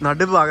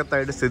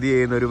നടുഭാഗത്തായിട്ട് സ്ഥിതി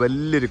ചെയ്യുന്ന ഒരു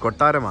വലിയൊരു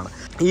കൊട്ടാരമാണ്.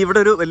 ഇവിടെ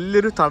ഒരു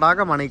വലിയൊരു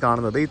തടാകമാണ് ഈ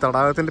കാണുന്നത്. ഈ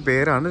തടാകത്തിന്റെ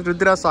പേരാണ്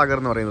രുദ്രസാഗർ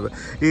എന്ന് പറയുന്നത്.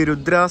 ഈ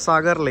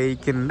രുദ്രസാഗർ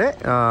ലേക്കിന്റെ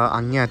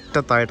അങ്ങേ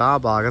അറ്റത്തായിട്ട് ആ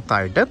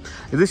ഭാഗത്തായിട്ട്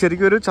ഇത്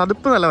ശരിക്കും ഒരു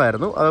ചതുപ്പ്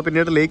നിലമായിരുന്നു. അത്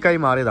പിന്നീട് ലേക്കായി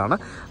മാറിയതാണ്.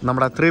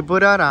 നമ്മുടെ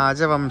ത്രിപുര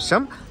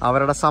രാജവംശം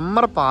അവരുടെ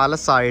സമ്മർ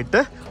പാലസ് ആയിട്ട്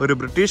ഒരു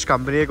ബ്രിട്ടീഷ്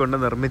കമ്പനിയെ കൊണ്ട്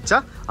നിർമ്മിച്ച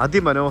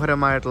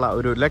അതിമനോഹരമായിട്ടുള്ള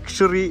ഒരു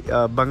ലക്ഷറി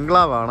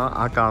ബംഗ്ലാവാണ്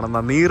ആ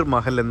കാണുന്ന നീർ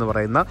മഹൽ എന്ന്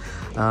പറയുന്ന.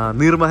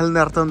 നീർ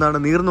മഹലിന്റെ അർത്ഥം എന്താണ്?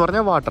 നീർ എന്ന്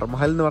പറഞ്ഞാൽ വാട്ടർ,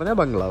 മഹൽ എന്ന് പറഞ്ഞാൽ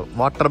ബംഗ്ലാവ്,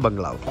 വാട്ടർ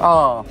ബംഗ്ലാവ്.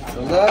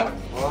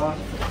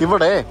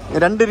 ഇവിടെ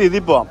രണ്ട് രീതി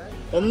പോവാം.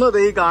 ഒന്ന്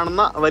ഈ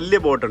കാണുന്ന വലിയ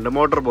ബോട്ടുണ്ട്,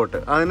 മോട്ടോർ ബോട്ട്.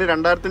 അതിന്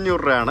 2500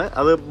 രൂപയാണ്.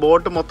 അത്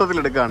ബോട്ട് മൊത്തത്തിൽ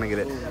എടുക്കുകയാണെങ്കിൽ.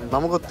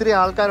 നമുക്ക് ഒത്തിരി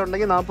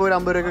ആൾക്കാരുണ്ടെങ്കിൽ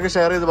 40-50 രൂപയ്ക്കൊക്കെ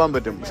ഷെയർ ചെയ്ത് പോകാൻ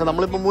പറ്റും. പക്ഷെ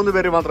നമ്മളിപ്പോൾ 3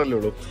 പേര് മാത്രമല്ലേ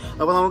ഉള്ളൂ.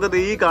 അപ്പോൾ നമുക്കത്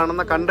ഈ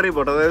കാണുന്ന കൺട്രി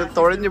ബോട്ട്, അതായത്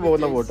തുഴഞ്ഞു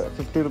പോകുന്ന ബോട്ട്,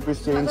 50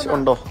 റുപ്പീസ് ചേഞ്ച്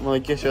ഉണ്ടോ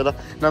നോക്കിയ ശ്വേത,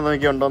 ഞാൻ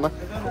നോക്കിയുണ്ടോന്ന്.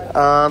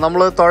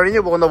 നമ്മൾ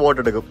തുഴഞ്ഞു പോകുന്ന ബോട്ട്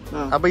എടുക്കും.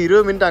 അപ്പോൾ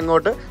 20 മിനിറ്റ്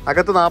അങ്ങോട്ട്,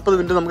 അകത്ത് 40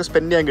 മിനിറ്റ് നമുക്ക്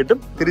സ്പെൻഡ് ചെയ്യാൻ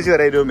കിട്ടും. തിരിച്ചു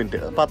വരാം 20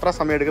 മിനിറ്റ്. അപ്പോൾ അത്ര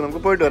സമയം എടുക്കും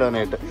നമുക്ക് പോയിട്ട്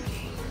വരാനായിട്ട്.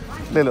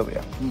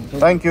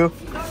 Thank you.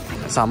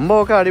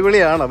 സംഭവമൊക്കെ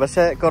അടിപൊളിയാണ്.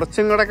 പക്ഷെ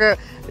കുറച്ചും കൂടെ ഒക്കെ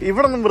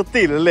ഇവിടെ ഒന്നും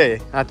വൃത്തിയില്ലല്ലേ.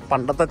 ആ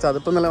പണ്ടത്തെ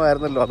ചതുപ്പ്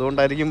നിലമായിരുന്നല്ലോ,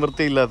 അതുകൊണ്ടായിരിക്കും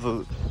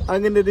വൃത്തിയില്ലാത്തത്.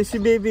 അങ്ങനെ ഋഷി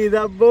ബേബി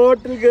ഇതാ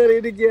ബോട്ടിൽ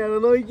കയറിയിരിക്കുകയാണ്.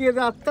 നോക്കിയത്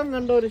അത്തം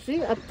കണ്ടോ ഋഷി?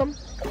 അത്തം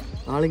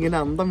ആളിങ്ങനെ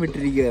അന്തം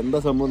വിട്ടിരിക്കുക. എന്താ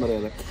സംഭവം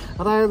എന്നറിയാതെ.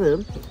 അതായത്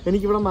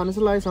എനിക്കിവിടെ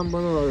മനസ്സിലായ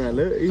സംഭവം എന്ന് പറഞ്ഞാൽ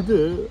ഇത്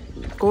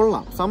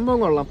കൊള്ളാം, സംഭവം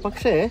കൊള്ളാം.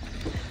 പക്ഷേ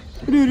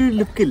ഒരു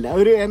ലുക്കില്ല,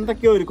 ഒരു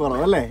എന്തൊക്കെയോ ഒരു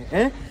കുറവല്ലേ.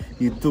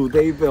 ഇത്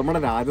ഇപ്പൊ നമ്മുടെ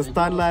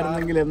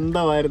രാജസ്ഥാനിലായിരുന്നെങ്കിൽ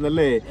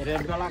എന്തായിരുന്നല്ലേ.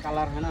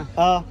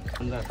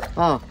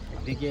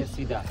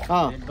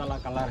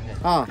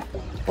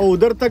 ओ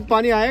उधर तक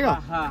पानी आएगा?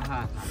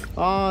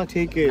 हाँ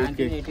ठीक है.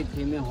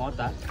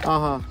 हाँ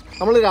हाँ.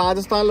 നമ്മൾ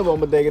രാജസ്ഥാനിൽ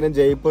പോകുമ്പോഴത്തേക്കിനും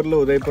ജയ്പൂരിലും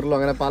ഉദയ്പൂരിലും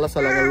അങ്ങനെ പല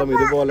സ്ഥലങ്ങളിലും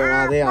ഇതുപോലെ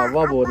അതേ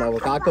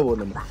കാക്ക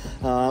പോകുന്നുണ്ട്.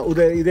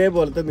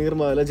 ഇതേപോലത്തെ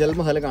നീർമഹൽ,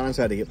 ജൽമഹൽ കാണാൻ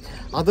സാധിക്കും.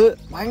 അത്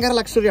ഭയങ്കര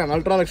ലക്ഷറിയാണ്,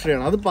 അൾട്രാ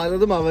ലക്ഷറിയാണ്. അത്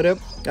പലതും അവർ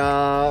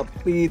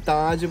ഈ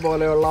താജ്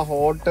പോലെയുള്ള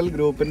ഹോട്ടൽ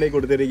ഗ്രൂപ്പിൻ്റെ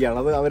കൊടുത്തിരിക്കുകയാണ്.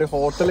 അത് അവർ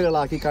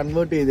ഹോട്ടലുകളാക്കി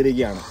കൺവേർട്ട്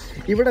ചെയ്തിരിക്കുകയാണ്.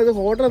 ഇവിടെ ഇത്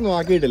ഹോട്ടലൊന്നും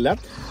ആക്കിയിട്ടില്ല.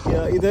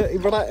 ഇത്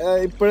ഇവിടെ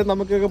ഇപ്പോഴും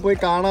നമുക്കൊക്കെ പോയി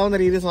കാണാവുന്ന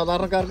രീതി,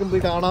 സാധാരണക്കാർക്കും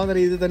പോയി കാണാവുന്ന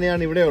രീതി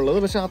തന്നെയാണ് ഇവിടെ ഉള്ളത്.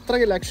 പക്ഷെ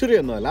അത്രയ്ക്ക് ലക്ഷറി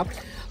ഒന്നുമല്ല.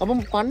 അപ്പം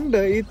പണ്ട്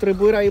ഈ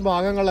ത്രിപുര ഈ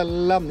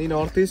ഭാഗങ്ങളെല്ലാം, ഈ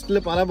നോർത്ത് ഈസ്റ്റിൽ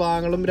പല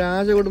ഭാഗങ്ങളും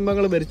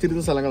രാജകുടുംബങ്ങൾ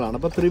ഭരിച്ചിരുന്ന സ്ഥലങ്ങളാണ്.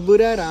 അപ്പോൾ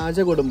ത്രിപുര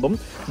രാജകുടുംബം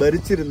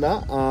ഭരിച്ചിരുന്ന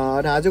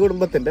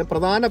രാജകുടുംബത്തിന്റെ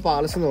പ്രധാന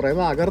പാലസ് എന്ന്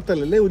പറയുന്നത്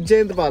അഗർത്തലിലെ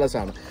ഉജ്ജയിൻ പാലസ്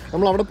ആണ്.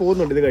 നമ്മൾ അവിടെ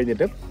പോകുന്നുണ്ട് ഇത്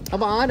കഴിഞ്ഞിട്ട്.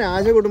 അപ്പോൾ ആ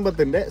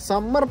രാജകുടുംബത്തിന്റെ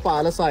സമ്മർ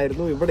പാലസ്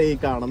ആയിരുന്നു ഇവിടെ ഈ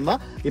കാണുന്ന,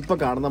 ഇപ്പൊ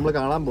നമ്മൾ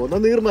കാണാൻ പോകുന്ന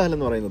നീർമഹൽ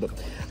എന്ന് പറയുന്നത്.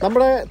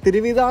 നമ്മുടെ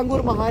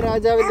തിരുവിതാംകൂർ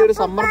മഹാരാജാവിന്റെ ഒരു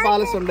സമ്മർ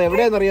പാലസ് ഉണ്ട്.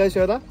 എവിടെയാണെന്നറിയാം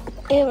ശ്വേത?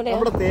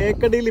 നമ്മുടെ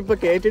തേക്കടിയിൽ ഇപ്പൊ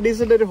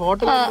KTDCന്റെ ഒരു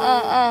ഹോട്ടൽ,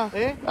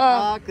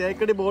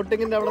 തേക്കടി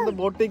ബോട്ടിങ്ങിന്റെ അവിടെ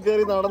ബോട്ടിൽ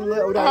കയറി നടന്ന്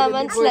ഒരു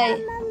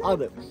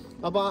അത്.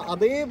 അപ്പൊ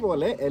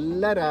അതേപോലെ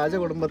എല്ലാ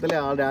രാജകുടുംബത്തിലെ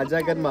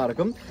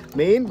രാജാക്കന്മാർക്കും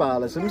മെയിൻ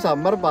പാലസും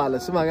സമ്മർ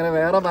പാലസും അങ്ങനെ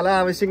വേറെ പല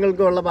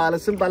ആവശ്യങ്ങൾക്കും ഉള്ള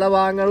പാലസും പല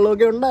ഭാഗങ്ങളിലും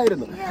ഒക്കെ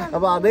ഉണ്ടായിരുന്നു.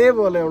 അപ്പൊ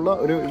അതേപോലെയുള്ള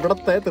ഒരു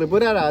ഇവിടുത്തെ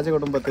ത്രിപുര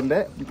രാജകുടുംബത്തിന്റെ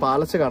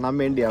പാലസ് കാണാൻ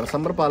വേണ്ടിയാണ്,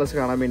 സമ്മർ പാലസ്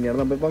കാണാൻ വേണ്ടിയാണ്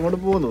നമ്മളിപ്പോൾ അങ്ങോട്ട്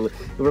പോകുന്നത്.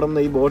 ഇവിടെ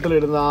നിന്ന് ഈ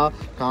ബോട്ടിലിടുന്ന ആ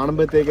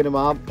കാണുമ്പോഴത്തേക്കിനും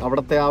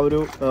അവിടുത്തെ ആ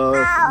ഒരു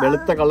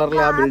വെളുത്ത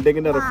കളറിലെ ആ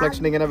ബിൽഡിങ്ങിന്റെ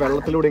റിഫ്ലക്ഷൻ ഇങ്ങനെ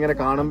വെള്ളത്തിലൂടെ ഇങ്ങനെ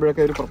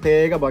കാണുമ്പോഴൊക്കെ ഒരു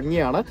പ്രത്യേക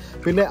ഭംഗിയാണ്.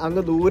 പിന്നെ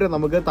അങ്ങ് ദൂരെ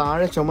നമുക്ക്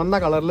താഴെ ചുമന്ന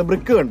കളറിൽ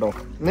ബ്രിക്ക് കണ്ടോ,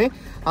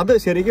 അത്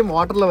ശരിക്കും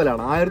വാട്ടർ ലെവലാണ്.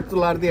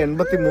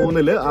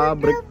 1983 ആ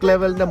ബ്രിക്ക്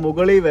ലെവലിന്റെ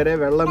മുകളിൽ വരെ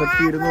വെള്ളം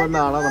എത്തിയിരുന്നു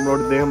എന്നാണ്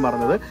നമ്മളോട് ഇദ്ദേഹം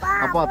പറഞ്ഞത്.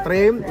 അപ്പോൾ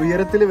അത്രയും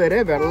ഉയരത്തിൽ വരെ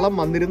വെള്ളം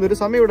വന്നിരുന്ന ഒരു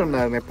സമയം ഇവിടെ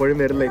ഉണ്ടായിരുന്നു. എപ്പോഴും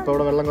വരില്ല, ഇപ്പോൾ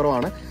ഇവിടെ വെള്ളം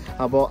കുറവാണ്.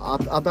 അപ്പോൾ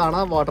അതാണ്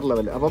ആ വാട്ടർ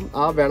ലെവൽ. അപ്പം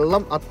ആ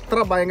വെള്ളം അത്ര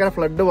ഭയങ്കര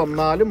ഫ്ലഡ്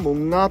വന്നാലും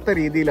മുങ്ങാത്ത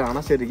രീതിയിലാണ്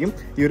ശരിക്കും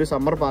ഈ ഒരു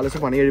സമ്മർ പാലസ്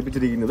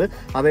പണിയെഴുപ്പിച്ചിരിക്കുന്നത്.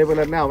 അതേപോലെ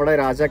തന്നെ അവിടെ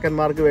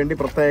രാജാക്കന്മാർക്ക് വേണ്ടി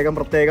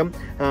പ്രത്യേകം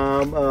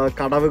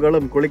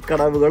കടവുകളും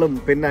കുളിക്കടവുകളും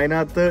പിന്നെ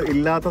അതിനകത്ത്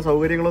ഇല്ലാത്ത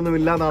സൗകര്യങ്ങളൊന്നും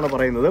ഇല്ല എന്നാണ്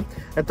പറയുന്നത്.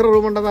 എത്ര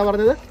റൂം ഉണ്ടെന്നാണ്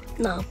പറഞ്ഞത്?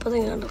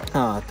 40.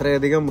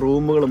 അത്രയധികം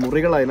റൂമുകൾ,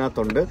 മുറികൾ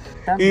അതിനകത്തുണ്ട്.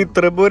 ഈ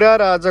ത്രിപുര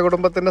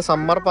രാജകുടുംബത്തിന്റെ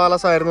സമ്മർ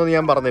പാലസ് ആയിരുന്നു എന്ന്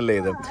ഞാൻ പറഞ്ഞില്ലേ.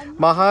 ഇത്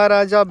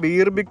മഹാരാജ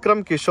ബീർ ബിക്രം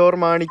കിഷോർ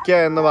മാണിക്യ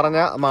എന്ന് പറഞ്ഞ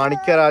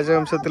മാണിക്യ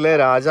രാജവംശത്തിലെ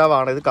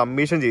രാജാവാണ് ഇത്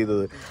കമ്മീഷൻ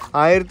ചെയ്തത്.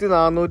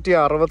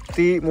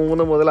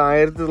 1463 മുതൽ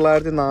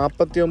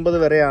 1949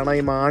 വരെയാണ്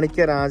ഈ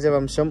മാണിക്യ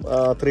രാജവംശം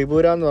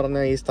ത്രിപുര എന്ന് പറഞ്ഞ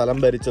ഈ സ്ഥലം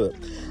ഭരിച്ചത്.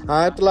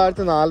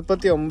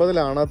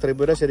 1949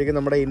 ത്രിപുര ശരിക്കും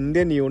നമ്മുടെ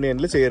ഇന്ത്യൻ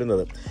യൂണിയനിൽ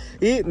ചേരുന്നത്.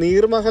 ഈ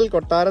നീർമഹൽ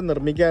കൊട്ടാരം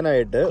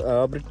നിർമ്മിക്കാനായിട്ട്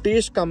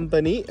ബ്രിട്ടീഷ്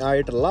കമ്പനി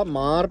ആയിട്ടുള്ള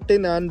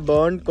മാർട്ടിൻ ആൻഡ്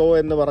ബേൺ കോ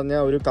എന്ന് പറഞ്ഞ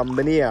ഒരു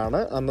കമ്പനിയാണ്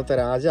അന്നത്തെ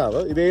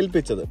രാജാവ് ഇത്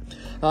ഏൽപ്പിച്ചത്.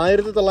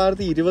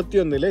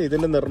 1921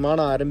 ഇതിന്റെ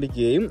നിർമ്മാണം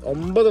ആരംഭിക്കുകയും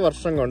 9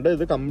 വർഷം കൊണ്ട്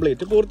ഇത്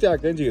കംപ്ലീറ്റ്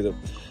പൂർത്തിയാക്കുകയും ചെയ്തു.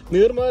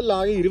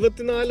 നീർമഹലിലാകെ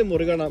 24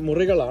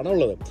 മുറികളാണ്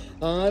ഉള്ളത്.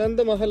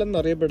 ആനന്ദമഹൽ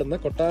എന്നറിയപ്പെടുന്ന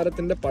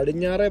കൊട്ടാരത്തിന്റെ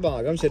പടിഞ്ഞാറേ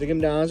ഭാഗം ശരിക്കും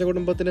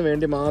രാജകുടുംബത്തിന്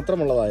വേണ്ടി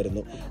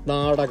മാത്രമുള്ളതായിരുന്നു.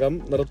 നാടകം,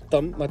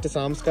 നൃത്തം, മറ്റ്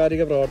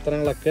സാംസ്കാരിക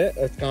പ്രവർത്തനങ്ങളൊക്കെ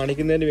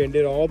കാണിക്കുന്നതിന് വേണ്ടി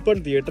ഒരു ഓപ്പൺ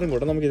തിയേറ്ററും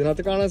കൂടെ നമുക്ക്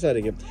ഇതിനകത്ത് കാണാൻ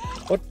സാധിക്കും.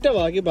 ഒറ്റ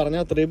വാക്കി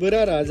പറഞ്ഞാൽ ത്രിപുര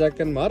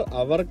രാജാക്കന്മാർ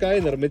അവർക്കായി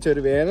നിർമ്മിച്ച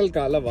ഒരു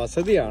വേനൽക്കാല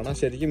വസതിയാണ്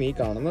ശരിക്കും ഈ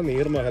കാണുന്ന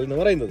നീർമഹൽ എന്ന്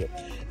പറയുന്നത്.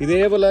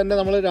 ഇതേപോലെ തന്നെ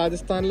നമ്മൾ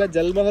രാജസ്ഥാനിലെ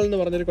ജൽമഹൽ എന്ന്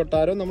പറഞ്ഞൊരു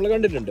കൊട്ടാരവും നമ്മൾ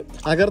കണ്ടിട്ടുണ്ട്.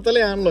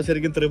 അഗർത്തലയാണല്ലോ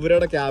ശരിക്കും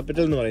ത്രിപുരയുടെ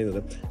ക്യാപിറ്റൽ എന്ന്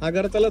പറയുന്നത്.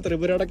 അഗർത്തല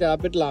ത്രിപുരയുടെ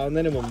ക്യാപിറ്റൽ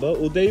ആവുന്നതിന് മുമ്പ്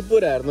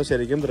ഉദയ്പൂർ ആയിരുന്നു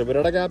ശരിക്കും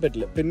ത്രിപുരയുടെ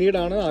ക്യാപിറ്റൽ.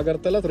 പിന്നീടാണ്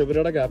അഗർത്തല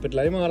ത്രിപുരയുടെ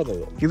ക്യാപിറ്റലായി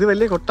മാറുന്നത്. ഇത്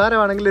വലിയ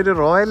കൊട്ടാരമാണെങ്കിൽ ഒരു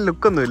റോയൽ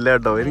ലുക്ക് ഒന്നും ഇല്ല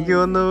കേട്ടോ. എനിക്ക്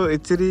തോന്നുന്നു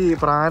ഇച്ചിരി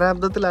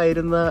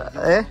പ്രാരാബ്ദത്തിലായിരുന്ന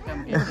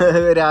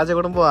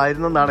രാജകുടുംബം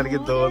ആയിരുന്നെന്നാണ്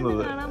എനിക്ക്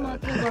തോന്നുന്നത്.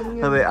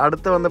 അതെ,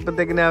 അടുത്ത്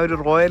വന്നപ്പോഴത്തേക്കിന് ആ ഒരു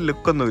റോയൽ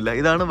ലുക്ക് ഒന്നും ഇല്ല.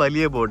 ഇതാണ്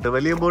വലിയ ബോട്ട്.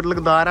 വലിയ ബോട്ടിൽ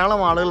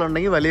ധാരാളം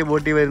ആളുകളുണ്ടെങ്കിൽ വലിയ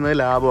ബോട്ടിൽ വരുന്നത്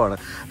ലാഭമാണ്.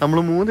 നമ്മൾ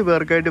 3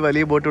 പേർക്കായിട്ട്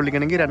വലിയ ബോട്ട്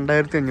വിളിക്കണമെങ്കിൽ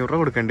 2500 രൂപ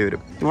കൊടുക്കേണ്ടി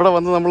വരും. ഇവിടെ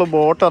വന്ന് നമ്മൾ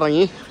ബോട്ട്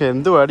ഇറങ്ങി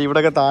എന്തുവാടി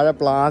ഇവിടെയൊക്കെ താഴെ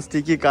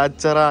പ്ലാസ്റ്റിക്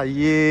കച്ചറ.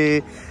 അയ്യേ,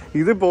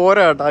 ഇത്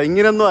പോരാ കേട്ടോ.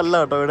 ഇങ്ങനെയൊന്നും അല്ല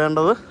കേട്ടോ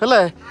ഇടേണ്ടത്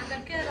അല്ലേ?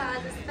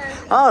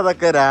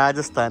 അതൊക്കെ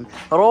രാജസ്ഥാൻ.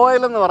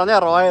 റോയൽ എന്ന് പറഞ്ഞാൽ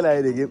റോയൽ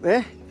ആയിരിക്കും.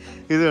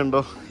 ഇത് കണ്ടോ,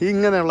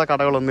 ഇങ്ങനെയുള്ള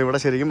കടകളൊന്നും ഇവിടെ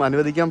ശരിക്കും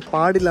അനുവദിക്കാൻ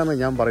പാടില്ല എന്ന്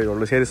ഞാൻ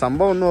പറയുള്ളൂ. ശരി,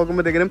 സംഭവം ഒന്ന്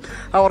നോക്കുമ്പോഴത്തേക്കിനും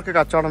അവർക്ക്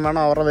കച്ചവടം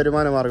വേണം, അവരുടെ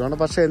വരുമാന മാർഗ്ഗമാണ്.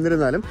 പക്ഷേ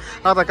എന്നിരുന്നാലും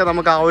അതൊക്കെ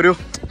നമുക്ക് ആ ഒരു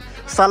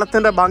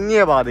സ്ഥലത്തിൻ്റെ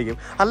ഭംഗിയെ ബാധിക്കും.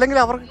 അല്ലെങ്കിൽ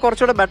അവർക്ക്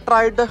കുറച്ചുകൂടെ ബെറ്റർ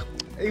ആയിട്ട്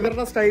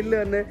ഇവരുടെ സ്റ്റൈലിൽ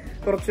തന്നെ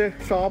കുറച്ച്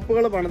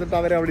ഷോപ്പുകൾ പണിതിട്ട്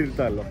അവരെ അവിടെ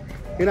ഇരുത്താമല്ലോ.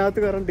 ഇതിനകത്ത്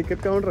കയറാൻ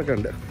ടിക്കറ്റ് കൗണ്ടറൊക്കെ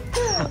ഉണ്ട്.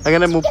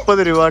 അങ്ങനെ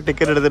 30 രൂപ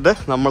ടിക്കറ്റ് എടുത്തിട്ട്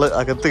നമ്മൾ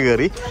അകത്ത്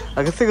കയറി.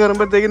 അകത്ത്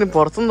കയറുമ്പോഴത്തേക്കിനും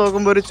പുറത്തുനിന്ന്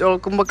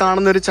നോക്കുമ്പോൾ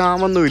കാണുന്ന ഒരു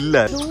ചാമൊന്നും ഇല്ല.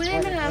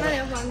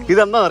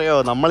 ഇതെന്താ അറിയോ,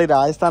 നമ്മൾ ഈ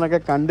രാജസ്ഥാനൊക്കെ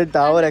കണ്ടിട്ട്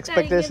ആ ഒരു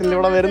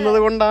എക്സ്പെക്ടേഷനിലൂടെ വരുന്നത്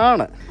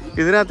കൊണ്ടാണ്.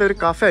 ഇതിനകത്ത് ഒരു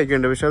കഫേ ഒക്കെ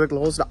ഉണ്ട്, പക്ഷെ അത്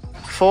ക്ലോസ്ഡാ.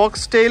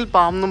 ഫോക്സ് ടെയിൽ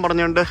പാം എന്നും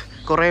പറഞ്ഞുകൊണ്ട്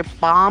കുറെ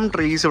പാം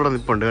ട്രീസ് ഇവിടെ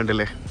നിൽപ്പുണ്ട്,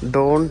 കണ്ടില്ലേ?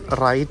 Don't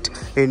write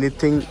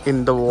anything in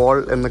the wall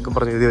എന്നൊക്കെ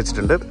പറഞ്ഞ് എഴുതി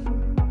വെച്ചിട്ടുണ്ട്.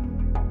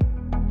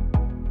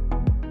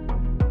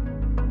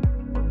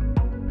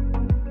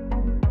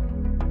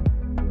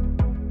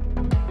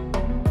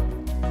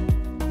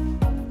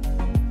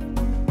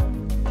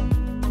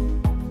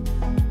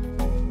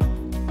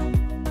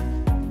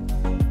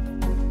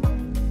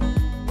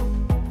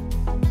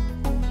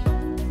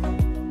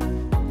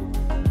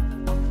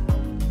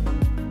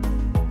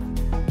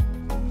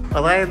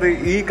 അതായത്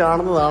ഈ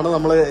കാണുന്നതാണ്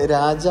നമ്മൾ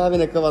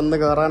രാജാവിനൊക്കെ വന്ന്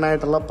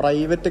കയറാനായിട്ടുള്ള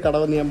പ്രൈവറ്റ്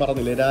കടവെന്ന് ഞാൻ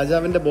പറഞ്ഞില്ലേ.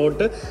 രാജാവിന്റെ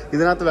ബോട്ട്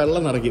ഇതിനകത്ത്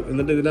വെള്ളം നിറയ്ക്കും,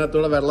 എന്നിട്ട്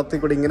ഇതിനകത്തൂടെ വെള്ളത്തിൽ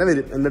കൂടി ഇങ്ങനെ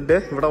വരും, എന്നിട്ട്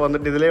ഇവിടെ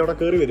വന്നിട്ട് ഇതിലൂടെ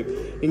കയറി വരും.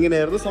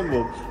 ഇങ്ങനെയായിരുന്നു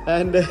സംഭവം.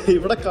 ആൻഡ്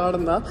ഇവിടെ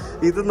കാണുന്ന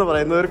ഇതെന്ന്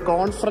പറയുന്നത് ഒരു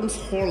കോൺഫറൻസ്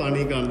ഹാളാണ്.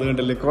 ഈ കാണുന്നത്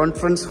കണ്ടല്ലേ,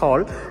 കോൺഫറൻസ്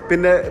ഹാൾ.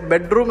 പിന്നെ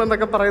ബെഡ്റൂം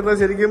എന്നൊക്കെ പറയുന്നത്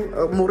ശരിക്കും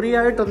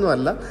മുറിയായിട്ടൊന്നും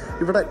അല്ല.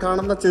 ഇവിടെ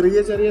കാണുന്ന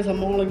ചെറിയ ചെറിയ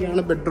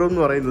സംഭവങ്ങളൊക്കെയാണ് ബെഡ്റൂം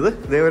എന്ന് പറയുന്നത്.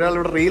 ഇതേ ഒരാൾ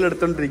ഇവിടെ റീൽ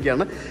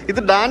എടുത്തോണ്ടിരിക്കുകയാണ്.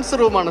 ഇത്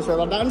ഡാൻസ് റൂമാണ്.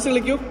 Shweta dance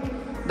കളിക്കൂ,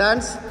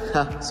 dance.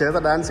 Shweta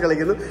dance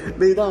കളിക്കുന്നു.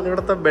 ഇതാണ്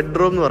ഇവിടുത്തെ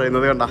ബെഡ്റൂം എന്ന്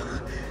പറയുന്നത്. കണ്ട,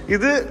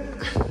 ഇത്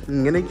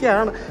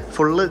ഇങ്ങനെയൊക്കെയാണ്.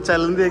 ഫുള്ള്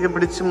ചലന്തിയൊക്കെ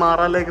പിടിച്ച്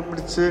മാറാലയൊക്കെ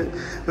പിടിച്ച്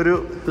ഒരു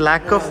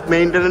ലാക്ക് ഓഫ്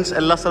മെയിൻ്റനൻസ്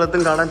എല്ലാ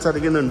സ്ഥലത്തും കാണാൻ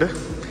സാധിക്കുന്നുണ്ട്.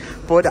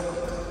 പോരാ,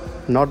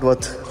 നോട്ട്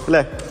വർത്ത്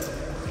അല്ലേ?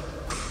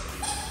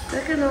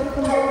 ഇതൊക്കെ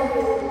നോക്കുമ്പോൾ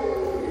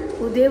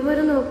ഉദയപൂർ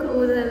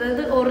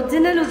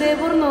ഒറിജിനൽ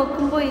ഉദയപൂർ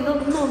നോക്കുമ്പോൾ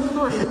ഒന്നും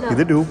അല്ല.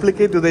 ഇത്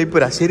ഡ്യൂപ്ലിക്കേറ്റ്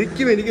ഉദയ്പൂര.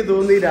 ശരിക്കും എനിക്ക്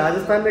തോന്നുന്നു ഈ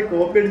രാജസ്ഥാനിലെ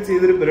കോപ്പി അടിച്ച്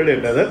ചെയ്തൊരു പരിപാടി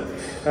ഉണ്ട്.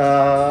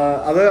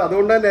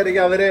 അതുകൊണ്ട് തന്നെ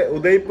ആയിരിക്കും അവരെ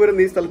ഉദയ്പൂർ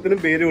എന്നീ സ്ഥലത്തിനും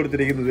പേര്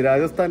കൊടുത്തിരിക്കുന്നത്.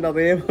 രാജസ്ഥാൻ്റെ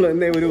അതേപോലെ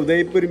തന്നെ ഒരു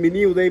ഉദയ്പൂർ,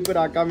 മിനി ഉദയ്പൂർ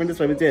ആക്കാൻ വേണ്ടി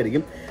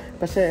ശ്രമിച്ചായിരിക്കും.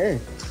 പക്ഷേ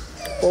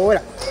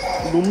പോരാ,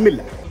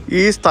 ഗുമ്മില്ല.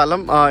 ഈ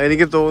സ്ഥലം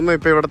എനിക്ക് തോന്നുന്നു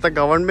ഇപ്പോൾ ഇവിടുത്തെ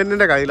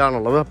ഗവൺമെൻറ്റിൻ്റെ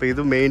കയ്യിലാണുള്ളത്. അപ്പോൾ ഇത്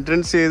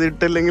മെയിൻ്റനൻസ്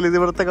ചെയ്തിട്ടില്ലെങ്കിൽ ഇത്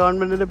ഇവിടുത്തെ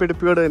ഗവൺമെൻറ്റിൻ്റെ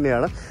പിടിപ്പുകേട്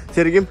തന്നെയാണ്.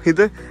 ശരിക്കും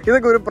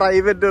ഇതൊക്കെ ഒരു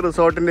പ്രൈവറ്റ്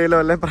റിസോർട്ടിൻ്റെയിലോ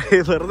അല്ലെ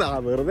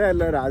വെറുതെ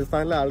അല്ല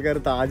രാജസ്ഥാനിലെ ആൾക്കാർ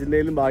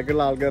താജിൻ്റെയിലും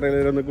ബാക്കിയുള്ള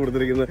ആൾക്കാരുടെയിലും ഒന്ന്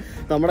കൊടുത്തിരിക്കുന്നത്.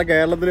 നമ്മുടെ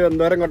കേരളത്തിൽ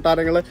എന്തോരം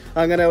കൊട്ടാരങ്ങൾ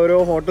അങ്ങനെ ഓരോ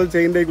ഹോട്ടൽ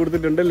ചെയിൻ്റെ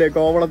കൊടുത്തിട്ടുണ്ട് അല്ലേ,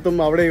 കോവളത്തും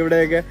അവിടെ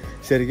ഇവിടെയൊക്കെ.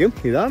 ശരിക്കും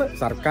ഇതാണ്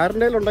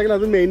സർക്കാരിൻ്റെ ഉണ്ടെങ്കിൽ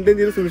അത് മെയിൻറ്റെയിൻ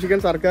ചെയ്ത്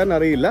സൂക്ഷിക്കാൻ സർക്കാരിന്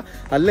അറിയില്ല.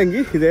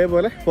 അല്ലെങ്കിൽ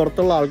ഇതേപോലെ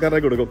പുറത്തുള്ള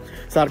ആൾക്കാരെ കൊടുക്കും.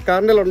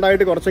 സർക്കാരിൻ്റെ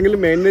ഉണ്ടായിട്ട്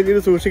കുറച്ചെങ്കിലും മെയിൻറ്റെയിൻ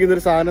ചെയ്ത് സൂക്ഷിക്കുന്ന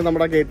ഒരു സാധനം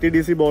നമ്മുടെ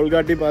KTDC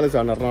ബോൾഗാട്ടി പാലസ്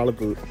ആണ്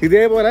എറണാകുളത്ത്.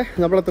 ഇതേപോലെ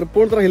നമ്മുടെ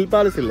തൃപ്പൂണിത്തുറ ഹിൽ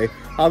പാലസ് ഇല്ലേ,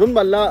 അതും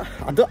വല്ല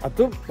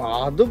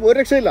അതും ഒരു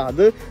രക്ഷയില്ല.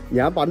 അത്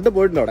ഞാൻ പണ്ട്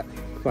പോയിട്ടുണ്ട് അവിടെ.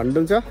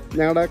 പണ്ടെന്ന് വെച്ചാൽ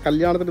ഞങ്ങളുടെ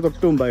കല്യാണത്തിന്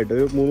തൊട്ട് മുമ്പായിട്ട്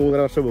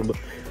 3-3.5 വർഷം മുമ്പ്.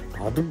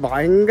 അത്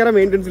ഭയങ്കര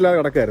മെയിൻ്റെനൻസ് ഇല്ലാതെ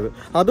കിടക്കായിരുന്നു.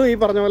 അതും ഈ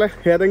പറഞ്ഞ പോലെ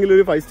ഏതെങ്കിലും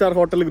ഒരു 5 സ്റ്റാർ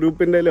ഹോട്ടൽ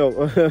ഗ്രൂപ്പിൻ്റെയിലോ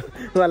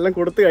അതെല്ലാം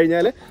കൊടുത്തു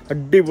കഴിഞ്ഞാൽ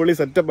അടിപൊളി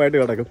സെറ്റപ്പായിട്ട്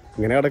കിടക്കും.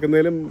 ഇങ്ങനെ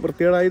കിടക്കുന്നതിലും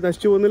വൃത്തികേടായി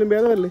നശിച്ചു പോകുന്നതിലും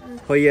ഭേദമല്ലേ.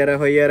 ഹൊയ്യര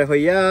ഹൊയ്യര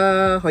ഹൊയ്യാ,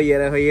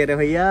 ഹൊയ്യര ഹൊയ്യര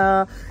ഹൊയ്യാ.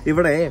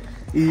 ഇവിടെ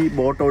ഈ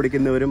ബോട്ട്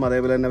ഓടിക്കുന്നവരും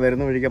അതേപോലെ തന്നെ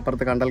വരുന്ന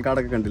വഴിക്കപ്പുറത്ത്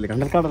കണ്ടൽക്കാടൊക്കെ കണ്ടില്ലേ,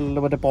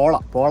 കണ്ടൽക്കാടല്ലോ മറ്റേ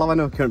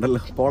പോളവനമൊക്കെ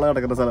ഉണ്ടല്ലോ, പോള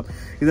കിടക്കുന്ന സ്ഥലം.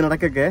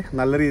 ഇതിനിടയ്ക്കൊക്കെ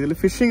നല്ല രീതിയിൽ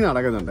ഫിഷിങ്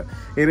നടക്കുന്നുണ്ട്.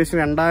 ഏകദേശം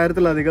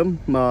 2000-ലധികം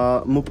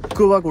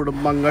മുക്കുവ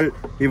കുടുംബങ്ങൾ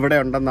ഇവിടെ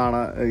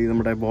ഉണ്ടെന്നാണ് ഈ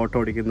നമ്മുടെ ബോട്ട്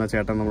ഓടിക്കുന്ന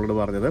ചേട്ടൻ നമ്മളോട്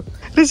പറഞ്ഞത്.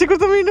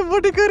 വീണ്ടും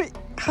ബോട്ടിൽ കയറി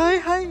ഹായ്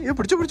ഹായ്.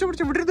 പിടിച്ചു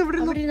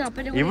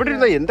ഇവിടെ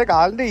ഇരുന്ന എന്റെ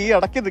കാലിന്റെ ഈ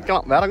ഇടയ്ക്ക്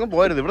നിൽക്കണം, വേറെ അങ്ങ്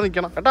പോരുത്, ഇവിടെ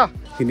നിൽക്കണം കേട്ടാ.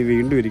 ഇനി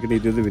വീണ്ടും ഇരിക്കട്ടെ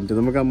 20 മിനിറ്റ്.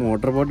 നമുക്ക് ആ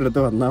മോട്ടോർ ബോട്ട്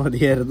എടുത്ത് വന്നാൽ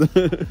മതിയായിരുന്നു.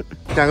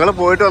 ഞങ്ങള്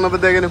പോയിട്ട്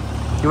വന്നപ്പോഴത്തേക്കിനും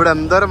ഇവിടെ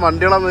എന്തോരം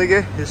വണ്ടികളാന്ന്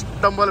നോക്കിയേ,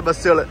 ഇഷ്ടം പോലെ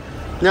ബസ്സുകള്.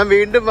 ഞാൻ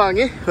വീണ്ടും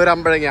വാങ്ങി ഒരു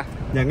അമ്പഴങ്ങ.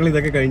 ഞങ്ങൾ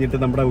ഇതൊക്കെ കഴിഞ്ഞിട്ട്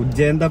നമ്മുടെ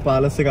ഉജ്ജയന്ത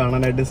പാലസ്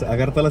കാണാനായിട്ട്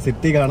അഗർത്തല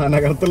സിറ്റി കാണാൻ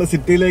അഗർത്തല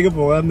സിറ്റിയിലേക്ക്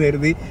പോകാൻ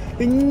കരുതി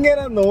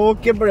ഇങ്ങനെ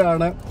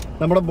നോക്കിയപ്പോഴാണ്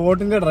നമ്മുടെ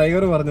ബോട്ടിന്റെ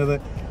ഡ്രൈവർ പറഞ്ഞത്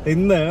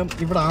ഇന്ന്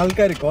ഇവിടെ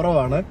ആൾക്കാർ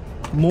കുറവാണ്,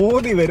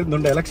 മോദി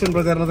വരുന്നുണ്ട് ഇലക്ഷൻ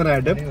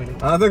പ്രചാരണത്തിനായിട്ട്,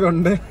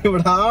 അതുകൊണ്ട്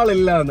ഇവിടെ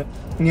ആളില്ലാന്ന്.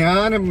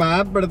 ഞാൻ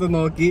മാപ്പ് എടുത്ത്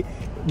നോക്കി,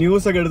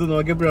 ന്യൂസ് ഒക്കെ എടുത്ത്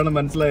നോക്കിയപ്പോഴാണ്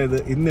മനസ്സിലായത്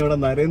ഇന്ന് ഇവിടെ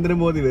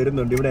നരേന്ദ്രമോദി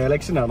വരുന്നുണ്ട്, ഇവിടെ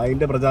ഇലക്ഷൻ ആണ്,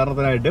 അതിന്റെ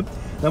പ്രചാരണത്തിനായിട്ട്.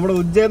 നമ്മുടെ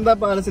ഉജ്ജയന്ത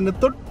പാലസിന്റെ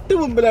തൊട്ട്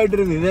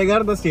മുമ്പിലായിട്ടൊരു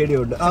വിവേകാനന്ദ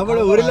സ്റ്റേഡിയം ഉണ്ട്,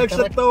 അവിടെ 1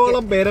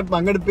 ലക്ഷത്തോളം പേരെ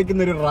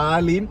പങ്കെടുപ്പിക്കുന്ന ഒരു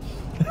റാലിയും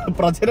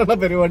പ്രചരണ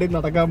പരിപാടിയും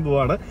നടക്കാൻ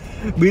പോവാണ്.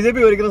 BJP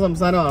ഭരിക്കുന്ന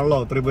സംസ്ഥാനമാണല്ലോ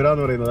ത്രിപുര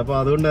എന്ന് പറയുന്നത്. അപ്പൊ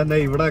അതുകൊണ്ട് തന്നെ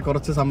ഇവിടെ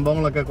കുറച്ച്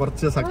സംഭവങ്ങളൊക്കെ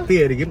കുറച്ച്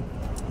ശക്തിയായിരിക്കും,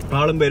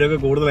 ആളും പേരൊക്കെ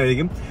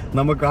കൂടുതലായിരിക്കും,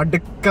 നമുക്ക്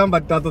അടുക്കാൻ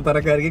പറ്റാത്ത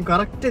തിരക്കായിരിക്കും.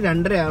 കറക്റ്റ്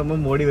 2:30 ആകുമ്പോൾ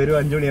മോഡി വരും,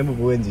 5 മണിയാകുമ്പോൾ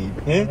പോവുകയും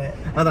ചെയ്യും.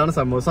 അതാണ്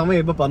സംഭവം. സമയം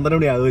ഇപ്പൊ 12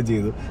 മണി ആവുകയും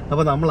ചെയ്തു.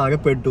 അപ്പൊ നമ്മൾ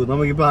അകപ്പെട്ടു.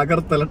 നമുക്കിപ്പോ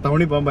അഗർത്തല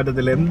ടൗണിൽ പോകാൻ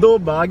പറ്റത്തില്ല. എന്തോ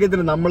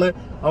ഭാഗ്യത്തിന് നമ്മള്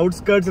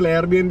ഔട്ട്സ്കേർട്സിൽ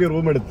Airbnb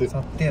റൂം എടുത്ത്,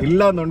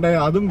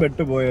 ഇല്ലാന്നുണ്ടെങ്കിൽ അതും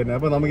പെട്ടുപോയേനെ.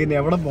 അപ്പൊ നമുക്ക് ഇനി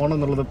എവിടെ പോകണം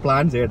എന്നുള്ളത്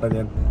പ്ലാൻ ചെയ്യട്ടെ.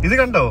 ഞാൻ ഇത്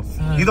കണ്ടോ,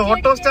 ഇത്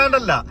ഓട്ടോ സ്റ്റാൻഡ്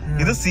അല്ല,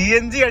 ഇത്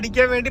CNG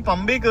അടിക്കാൻ വേണ്ടി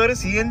പമ്പിൽ കയറി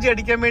CNG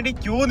അടിക്കാൻ വേണ്ടി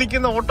ക്യൂ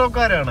നിൽക്കുന്ന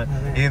ഓട്ടോക്കാരാണ്.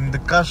 എന്ത്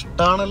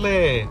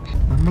കഷ്ടാണല്ലേ.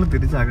 നമ്മൾ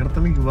തിരിച്ച്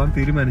അഗർത്തലയ്ക്ക് പോകാൻ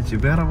തീരുമാനിച്ചു.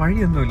 വേറെ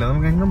വഴിയൊന്നുമില്ല,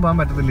 നമുക്ക് എങ്ങും പോകാൻ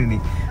പറ്റത്തില്ല. ഇനി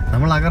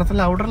നമ്മൾ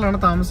അഗർത്തല ഔട്ടറിലാണ്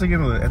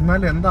താമസിക്കുന്നത്.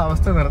 എന്നാലും എന്താ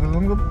അവസ്ഥ നടന്നത്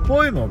നമുക്ക്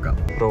പോയി നോക്കാം.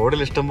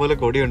 റോഡിൽ ഇഷ്ടം പോലെ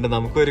കൊടിയുണ്ട്,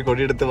 നമുക്കൊരു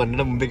കൊടി എടുത്ത്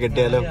വണ്ടിയുടെ മുമ്പിൽ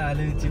കെട്ടിയാലോ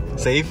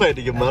സേഫ്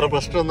ആയിരിക്കും, വേറെ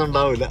പ്രശ്നമൊന്നും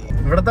ഉണ്ടാവില്ല.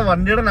 ഇവിടത്തെ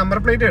വണ്ടിയുടെ നമ്പർ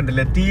പ്ലേറ്റ്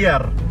കണ്ടില്ലേ,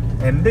 TR.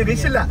 എന്റെ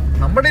ഇനീഷ്യലാ,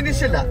 നമ്മുടെ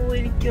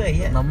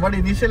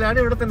ഇനീഷ്യലാണ്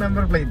ഇവിടുത്തെ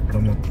നമ്പർ പ്ലേറ്റ്.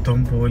 ഇവിടെ മൊത്തം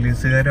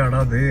പോലീസുകാരാണ്.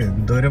 അത്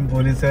എന്തോരം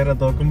പോലീസുകാരാ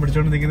തോക്കം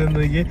പിടിച്ചോണ്ട് നിൽക്കുന്നത്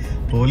നോക്കി.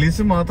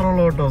 പോലീസ്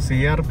മാത്രമുള്ള കേട്ടോ,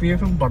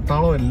 CRPF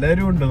പട്ടാളവും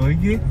എല്ലാരും ഉണ്ട്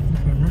നോക്കി.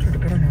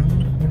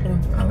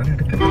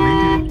 അവനെടുക്കട്ടെ.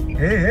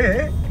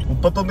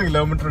 31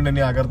 കിലോമീറ്റർ ഉണ്ട്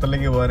ഇനി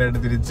അഗർത്തലേക്ക് പോകാനായിട്ട്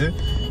തിരിച്ച്.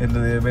 എന്റെ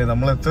ദൈവമേ,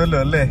 നമ്മൾ എത്തുമല്ലോ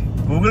അല്ലേ.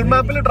 ഗൂഗിൾ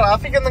മാപ്പിൽ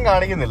ട്രാഫിക് ഒന്നും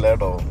കാണിക്കുന്നില്ല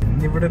കേട്ടോ.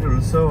 ഇന്നിവിടെ ഒരു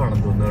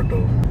ഉത്സവമാണെന്ന് തോന്നുന്നു കേട്ടോ.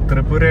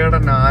 ത്രിപുരയുടെ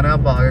നാനാ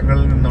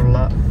ഭാഗങ്ങളിൽ നിന്നുള്ള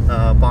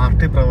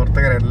പാർട്ടി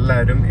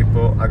പ്രവർത്തകരെല്ലാരും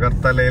ഇപ്പോ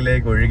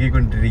അഗർത്തലയിലേക്ക്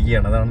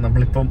ഒഴുകിക്കൊണ്ടിരിക്കുകയാണ്. അതാണ്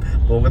നമ്മളിപ്പം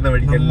പോകുന്ന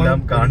വഴിക്കെല്ലാം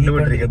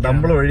കണ്ടുകൊണ്ടിരിക്കുന്നത്.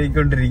 നമ്മൾ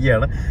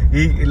ഒഴുകിക്കൊണ്ടിരിക്കുകയാണ്.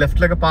 ഈ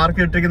ലെഫ്റ്റിലൊക്കെ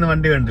പാർക്ക് ഇട്ടിരിക്കുന്ന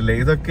വണ്ടി കണ്ടില്ലേ,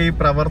 ഇതൊക്കെ ഈ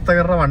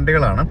പ്രവർത്തകരുടെ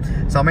വണ്ടികളാണ്.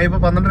 സമയം ഇപ്പൊ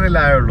 12:30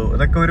 ആയുള്ളൂ.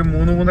 ഇതൊക്കെ ഒരു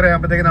 3-3:30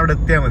 ആകുമ്പോഴത്തേക്കും അവിടെ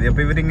എത്തിയാൽ മതി.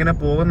 അപ്പൊ ഇവരിങ്ങനെ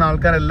പോകുന്ന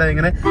ആൾക്കാരെല്ലാം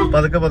ഇങ്ങനെ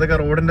പതുക്കെ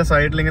റോഡിന്റെ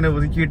സൈഡിൽ ഇങ്ങനെ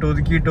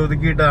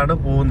ഒതുക്കിയിട്ടാണ്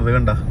പോകുന്നത്.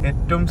 കണ്ട,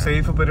 ഏറ്റവും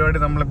സേഫ് പരിപാടി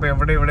നമ്മളിപ്പോ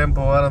എവിടെയും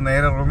പോകാതെ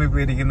നേരെ റൂമിൽ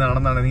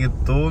പോയിരിക്കുന്നതാണെന്നാണ് എനിക്ക്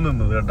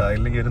തോന്നുന്നത് കേട്ടോ.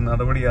 ഇല്ലെങ്കിൽ ഒരു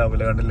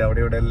നടപടിയാവില്ല. കണ്ടില്ല,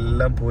 അവിടെ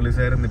എല്ലാം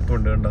പോലീസുകാരും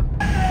നിപ്പുണ്ട് കണ്ടോ.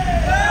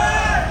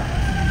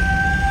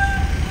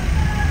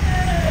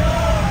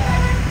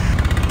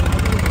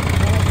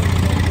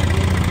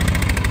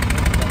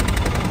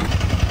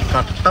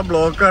 കട്ട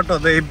ബ്ലോക്ക് കേട്ടോ.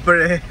 അതെ,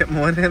 ഇപ്പോഴേ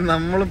മോനെ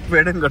നമ്മൾ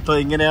പെടും കേട്ടോ.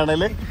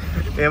 ഇങ്ങനെയാണേല്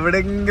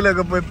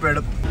എവിടെയെങ്കിലുമൊക്കെ പോയി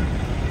പെടും.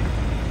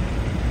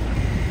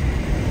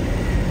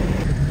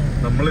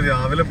 നമ്മൾ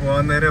രാവിലെ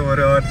പോകാൻ നേരം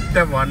ഒരൊറ്റ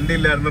വണ്ടി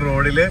ഇല്ലായിരുന്നു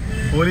റോഡില്,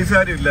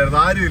 പോലീസുകാരും ഇല്ലായിരുന്നു,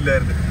 ആരും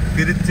ഇല്ലായിരുന്നു.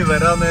 തിരിച്ച്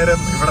വരാൻ നേരം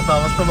ഇവിടത്തെ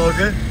അവസ്ഥ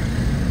നോക്ക്.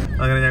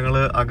 അങ്ങനെ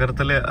ഞങ്ങള്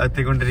അഗർത്തല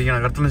എത്തിക്കൊണ്ടിരിക്കുകയാണ്.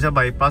 അഗർത്തല വെച്ചാൽ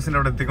ബൈപ്പാസിന്റെ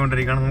അവിടെ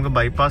എത്തിക്കൊണ്ടിരിക്കുകയാണ്. നമുക്ക്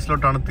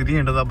ബൈപ്പാസിലോട്ടാണ്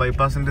തിരിയേണ്ടത്. ആ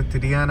ബൈപ്പാസിന്റെ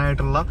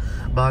തിരിയാനായിട്ടുള്ള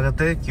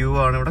ഭാഗത്തെ ക്യൂ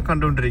ആണ് ഇവിടെ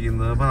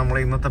കണ്ടുകൊണ്ടിരിക്കുന്നത്. അപ്പൊ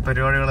നമ്മുടെ ഇന്നത്തെ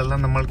പരിപാടികളെല്ലാം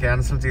നമ്മൾ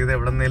ക്യാൻസൽ ചെയ്ത്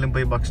എവിടെന്നേലും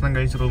പോയി ഭക്ഷണം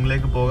കഴിച്ച്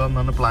റൂമിലേക്ക്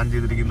പോകാമെന്നാണ് പ്ലാൻ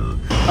ചെയ്തിരിക്കുന്നത്.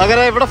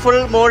 അങ്ങനെ ഇവിടെ ഫുൾ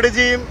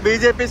മോഡിജിയും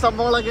BJP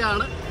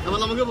സംഭവങ്ങളൊക്കെയാണ്. അപ്പൊ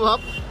നമുക്ക് പോവാം.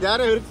 ഞാൻ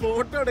ഒരു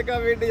ഫോട്ടോ എടുക്കാൻ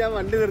വേണ്ടി ഞാൻ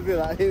വണ്ടി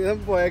നിർത്തിയതാ.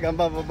 പോയേക്കാം.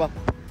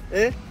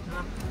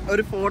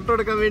 ഒരു ഫോട്ടോ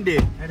എടുക്കാൻ വേണ്ടി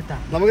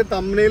നമുക്ക്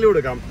തംബ്നെയിലും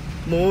എടുക്കാം.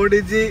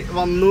 മോഡിജി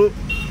വന്നു,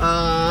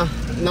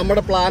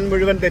 നമ്മുടെ പ്ലാൻ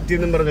മുഴുവൻ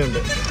തെറ്റിയെന്നും പറഞ്ഞുകൊണ്ട്.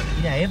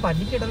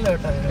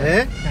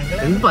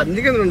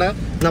 പഞ്ഞിക്കുന്നുണ്ടാ,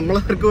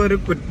 നമ്മളാർക്കും ഒരു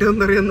കുറ്റം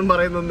തെറിയൊന്നും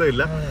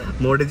പറയുന്നൊന്നുമില്ല.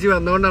 മോഡിജി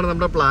വന്നുകൊണ്ടാണ്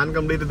നമ്മുടെ പ്ലാൻ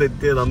കംപ്ലീറ്റ്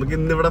തെറ്റിയത്. നമുക്ക്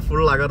ഇന്ന് ഇവിടെ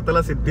full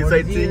Agartala city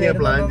site seeing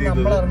plan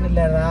ചെയ്തത്.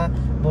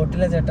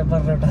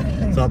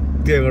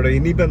 സത്യം കൂടെ.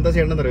 ഇനിയിപ്പോ എന്താ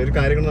ചെയ്യണമെന്ന് അറിയാം, ഒരു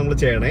കാര്യങ്ങൾ നമ്മൾ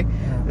ചെയ്യണേ.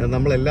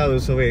 നമ്മൾ എല്ലാ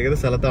ദിവസവും ഏത്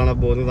സ്ഥലത്താണോ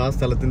പോകുന്നത് ആ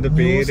സ്ഥലത്തിന്റെ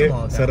പേര്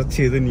സെർച്ച്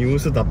ചെയ്ത്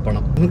ന്യൂസ്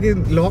തപ്പണം. നമുക്ക്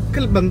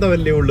ലോക്കൽ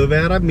ബന്ധമല്ലേ ഉള്ളൂ,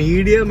 വേറെ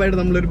മീഡിയയുമായിട്ട്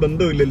നമ്മളൊരു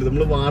ബന്ധമില്ലല്ലോ.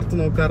 നമ്മൾ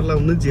വാർത്ത നോക്കാറില്ല,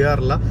 ഒന്നും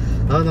ചെയ്യാറില്ല.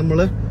 അത്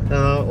നമ്മള്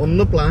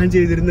ഒന്ന് പ്ലാൻ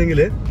ചെയ്തിരുന്നെങ്കിൽ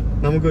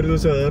നമുക്കൊരു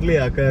ദിവസം ഏർലി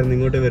ആക്കായിരുന്നു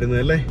ഇങ്ങോട്ട്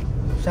വരുന്നത് അല്ലേ.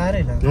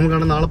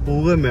 നമുക്കാണ് നാളെ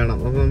പോവുകയും വേണം.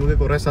 അപ്പൊ നമുക്ക്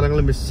കുറെ സ്ഥലങ്ങൾ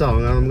മിസ്സാവും.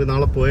 കാരണം നമുക്ക്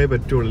നാളെ പോയേ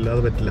പറ്റുള്ളൂ,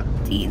 അത് പറ്റില്ല.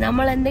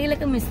 നമ്മൾ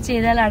എന്തെങ്കിലുമൊക്കെ മിസ്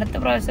ചെയ്താൽ അടുത്ത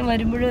പ്രാവശ്യം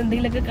വരുമ്പോഴും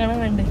എന്തെങ്കിലുമൊക്കെ കാണാൻ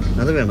വേണ്ടേ.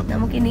 അത് വേണം,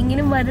 നമുക്ക്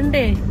ഇനിയെങ്കിലും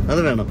വരണ്ടേ.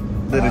 അത് വേണം.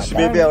 ഋഷി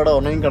ബേബി അവിടെ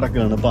ഉണങ്ങി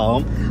കിടക്കുകയാണ്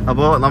പാവം.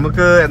 അപ്പൊ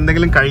നമുക്ക്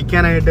എന്തെങ്കിലും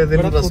കഴിക്കാനായിട്ട്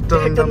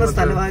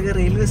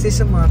റെയിൽവേ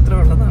സ്റ്റേഷൻ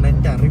മാത്രമുള്ളതാണ്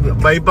എന്റെ അറിവ്.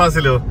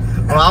 ബൈപ്പാസിലോ?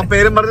 ആ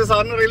പേരും പറഞ്ഞ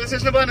സാറിന് റെയിൽവേ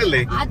സ്റ്റേഷനിൽ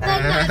പോകാനല്ലേ?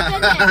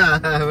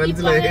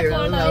 മനസ്സിലായി.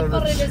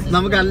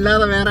 നമുക്ക്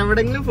അല്ലാതെ വേറെ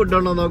എവിടെയെങ്കിലും ഫുഡ്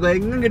ഉണ്ടോ നോക്കാം.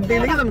 എങ്ങും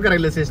കിട്ടിയില്ലെങ്കിൽ നമുക്ക്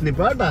റെയിൽവേ സ്റ്റേഷനിൽ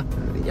പോകാട്ടാ.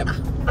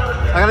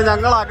 അങ്ങനെ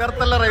ഞങ്ങൾ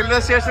അഗർത്തല റെയിൽവേ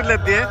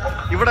സ്റ്റേഷനിലെത്തിയേ.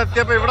 ഇവിടെ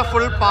എത്തിയപ്പോ ഇവിടെ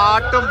ഫുൾ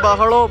പാട്ടും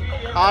ബഹളവും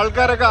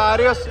ആൾക്കാരൊക്കെ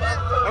ആരെയോ.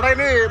 എടാ,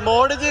 ഇനി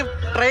മോഡിജി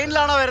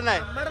ട്രെയിനിലാണോ വരുന്നേ?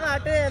 നമ്മുടെ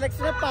നാട്ടിൽ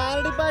ഇലക്ഷന്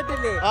പാരഡി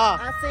പാട്ടില്ലേ, ആ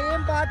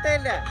സെയിം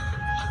പാട്ടല്ലേ.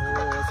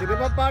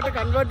 സിനിമ പാട്ട്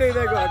കൺവേർട്ട്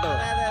ചെയ്തേക്കും കേട്ടോ.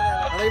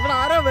 ഇവിടെ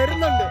ആരോ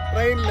വരുന്നുണ്ട്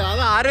ട്രെയിനിൽ.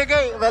 അത് ആരെയൊക്കെ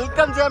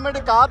വെൽക്കം ചെയ്യാൻ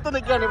വേണ്ടി കാത്തു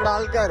നിൽക്കുകയാണ് ഇവിടെ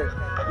ആൾക്കാര്.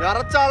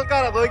 നിറച്ച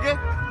ആൾക്കാരാ നോക്കി.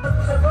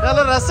 നല്ല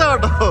രസം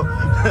കേട്ടോ.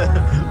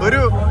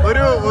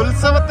 ഒരു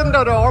ഉത്സവത്തിന്റെ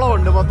ഒരു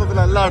ഓളമുണ്ട് മൊത്തത്തിൽ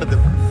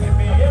എല്ലായിടത്തും.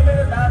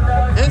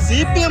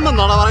 CPM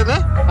എന്നാണോ പറയുന്നത്?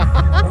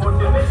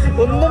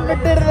 ഒന്നും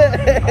വിട്ടരുത്.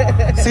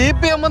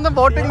 CPM എന്നും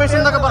വോട്ടിംഗ് മെഷീൻ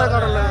എന്നൊക്കെ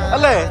പറയുന്നുണ്ടല്ലോ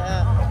അല്ലേ?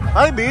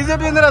 അത്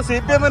BJP എന്തിനാ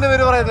CPM-ന്റെ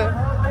പേര് പറയുന്നത്?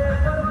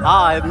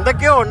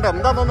 എന്തൊക്കെയോ ഉണ്ട്.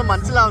 എന്താണെന്നൊന്നും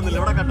മനസ്സിലാവുന്നില്ല.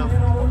 ഇവിടെ കണ്ടോ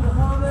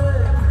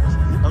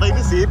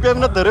ഇനി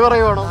CPM-ന്റെ തെറി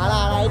പറയുവാണോ?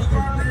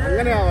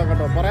 അങ്ങനെയാവാം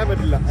കേട്ടോ, പറയാൻ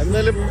പറ്റില്ല.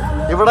 എന്തായാലും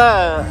ഇവിടെ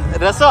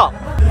രസാ.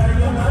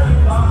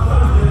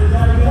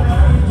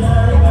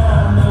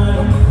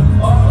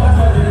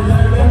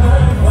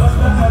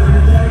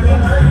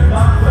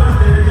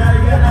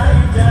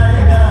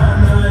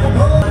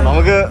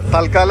 നമുക്ക്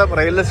തൽക്കാലം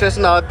റെയിൽവേ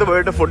സ്റ്റേഷനകത്ത്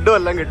പോയിട്ട് ഫുഡും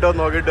എല്ലാം കിട്ടുമോ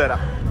നോക്കിയിട്ട് വരാം.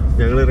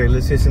 ഞങ്ങൾ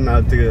റെയിൽവേ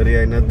സ്റ്റേഷനകത്ത് കയറി.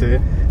 അതിനകത്ത്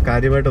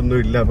കാര്യമായിട്ടൊന്നും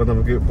ഇല്ല. അപ്പൊ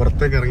നമുക്ക്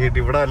പുറത്തേക്ക് ഇറങ്ങിയിട്ട്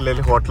ഇവിടെ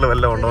അല്ലെങ്കിൽ ഹോട്ടൽ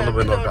വല്ലതും ഉണ്ടോ എന്ന്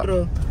പോയി നോക്കാം.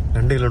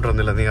 2 കിലോമീറ്റർ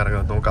ഒന്നുമില്ല, നീ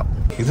ഇറങ്ങാം നോക്കാം.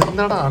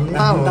 ഇതെന്താടാ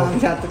അണ്ടാവോ?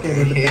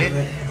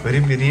 ഒരു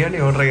ബിരിയാണി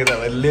ഓർഡർ ചെയ്ത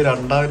വലിയൊരു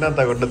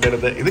അണ്ടാവിനകത്താണ്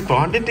കൊണ്ടുതരുന്നത്. ഇത്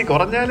ക്വാണ്ടിറ്റി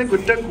കുറഞ്ഞാലും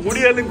കുറ്റം,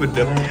 കൂടിയാലും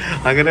കുറ്റം.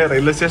 അങ്ങനെ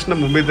റെയിൽവേ സ്റ്റേഷന്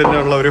മുമ്പിൽ തന്നെ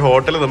ഉള്ള ഒരു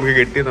ഹോട്ടൽ നമുക്ക്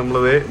കിട്ടി.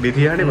 നമ്മളത്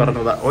ബിരിയാണി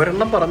പറഞ്ഞതാ.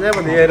 ഒരെണ്ണം പറഞ്ഞാൽ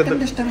മതിയായിരുന്നു.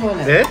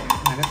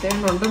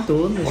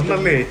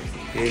 ഉണ്ടല്ലേ?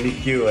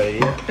 എനിക്ക്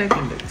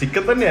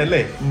ചിക്കൻ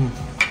തന്നെയല്ലേ?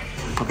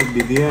 അപ്പൊ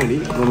ബിരിയാണി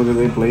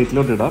നമുക്കിത്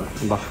പ്ലേറ്റിലോട്ട് ഇടാം.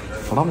 എന്താ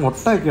അവിടെ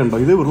മുട്ടയൊക്കെ ഉണ്ടോ?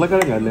 ഇത്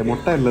ഉരുളക്കിഴങ്ങല്ലേ,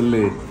 മുട്ട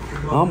അല്ലല്ലേ?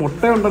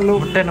 മുട്ടയുണ്ടല്ലോ.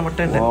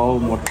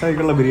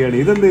 മുട്ടയൊക്കെയുള്ള ബിരിയാണി.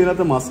 ഇതെന്ത്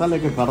ഇതിനകത്ത്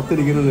മസാലയൊക്കെ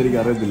കറുത്തിരിക്കുന്നത് എനിക്ക്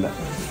അറിയത്തില്ല.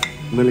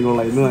 എന്തായാലും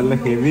കൊള്ളാം. ഇന്ന് നല്ല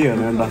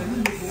ഹെവിയാണ്. വേണ്ട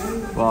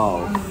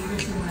വാവ്.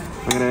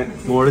 അങ്ങനെ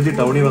മോഡിജി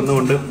ടൗണിൽ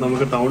വന്നുകൊണ്ട്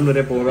നമുക്ക് ടൗൺ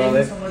വരെ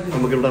പോകാതെ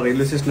നമുക്കിവിടെ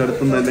റെയിൽവേ സ്റ്റേഷൻ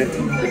അടുത്തുനിന്ന് തന്നെ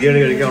ബിരിയാണി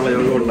കഴിക്കാനുള്ള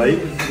യോഗം ഉണ്ടായി.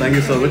 Thank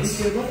you so much.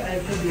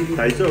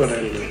 കഴിച്ചോ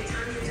പറയാനില്ല.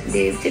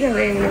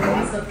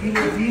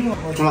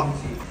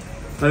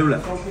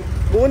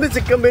 3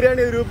 ചിക്കൻ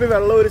ബിരിയാണി, 1 രൂപ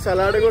വെള്ളം, ഒരു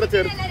സലാഡും കൂടെ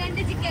ചേർത്ത്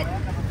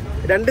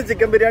 2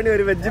 ചിക്കൻ ബിരിയാണി,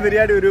 1 വെജ്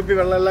ബിരിയാണി, 1 രൂപ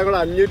വെള്ളം എല്ലാം കൂടെ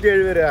 570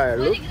 രൂപ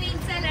ആയുള്ളൂ.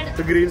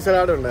 ഗ്രീൻ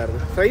സലാഡ്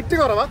ഉണ്ടായിരുന്നു. റേറ്റ്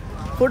കുറവാ,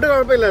 ഫുഡ്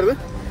കുഴപ്പമില്ലായിരുന്നു.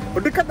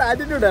 ഒടുക്കത്തെ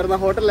ആറ്റിറ്റ്യൂഡ് ആയിരുന്നു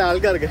ഹോട്ടലിലെ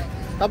ആൾക്കാർക്ക്.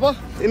 അപ്പോൾ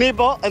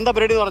ഇനിയിപ്പോൾ എന്താ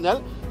പരിപാടി എന്ന് പറഞ്ഞാൽ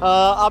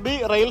അബി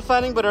റെയിൽ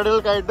ഫാനിങ്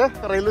പരിപാടികൾക്കായിട്ട്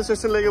റെയിൽവേ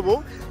സ്റ്റേഷനിലേക്ക്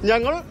പോകും.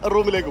 ഞങ്ങൾ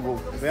റൂമിലേക്ക്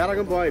പോകും. വേറെ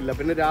അങ്ങ് പോകാനില്ല.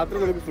 പിന്നെ രാത്രി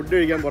നമുക്ക് ഫുഡ്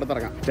കഴിക്കാൻ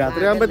പുറത്തിറങ്ങാം.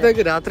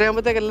 രാത്രിയാകുമ്പോഴത്തേക്ക്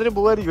എല്ലാവരും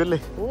പോകുമായിരിക്കും അല്ലേ?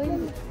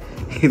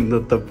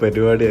 ഇന്നത്തെ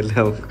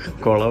പരിപാടിയെല്ലാം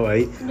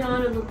കുളമായി.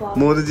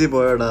 മോദിജി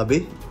പോയോടാ അബി?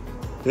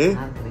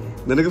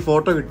 നിനക്ക്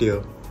ഫോട്ടോ കിട്ടിയോ?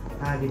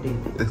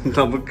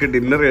 നമുക്ക്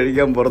ഡിന്നർ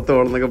കഴിക്കാൻ പുറത്ത്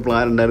പോകണമെന്നൊക്കെ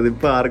പ്ലാൻ ഉണ്ടായിരുന്നു.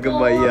 ഇപ്പൊ ആർക്കും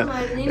വയ്യ,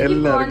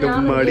 എല്ലാവർക്കും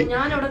മടി.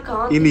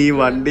 ഇനി ഈ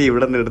വണ്ടി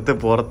ഇവിടെ നിന്ന് എടുത്ത്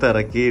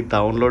പുറത്തിറക്കി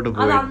ടൗണിലോട്ട്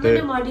പോയിട്ട്,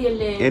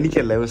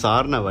 എനിക്കല്ലേ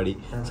സാറിനാ മടി.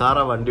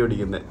 സാറാ വണ്ടി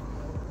ഓടിക്കുന്നത്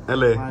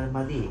അല്ലേ?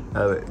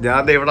 അതെ.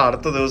 ഞാൻ ഇവിടെ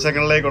അടുത്ത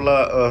ദിവസങ്ങളിലേക്കുള്ള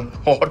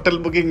ഹോട്ടൽ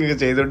ബുക്കിംഗ് ഒക്കെ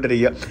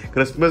ചെയ്തോണ്ടിരിക്കുക.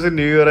 ക്രിസ്മസ്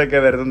ന്യൂ ഇയർ ഒക്കെ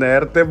വരുന്നത്.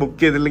 നേരത്തെ ബുക്ക്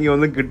ചെയ്തില്ലെങ്കിൽ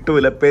ഒന്നും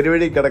കിട്ടൂല,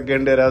 പെരുവഴി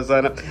കിടക്കേണ്ട ഒരു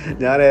അവസാനം.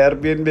 ഞാൻ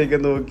Airbnb ഒക്കെ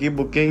നോക്കി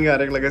ബുക്കിംഗ്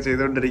കാര്യങ്ങളൊക്കെ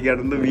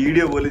ചെയ്തോണ്ടിരിക്കുകയാണ്. ഇന്ന്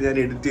വീഡിയോ പോലും ഞാൻ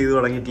എഡിറ്റ് ചെയ്ത്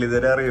തുടങ്ങിയിട്ടില്ല.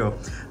 ഇതുവരെ അറിയോ?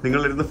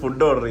 നിങ്ങളിരുന്ന്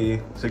ഫുഡ് ഓർഡർ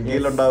ചെയ്യും,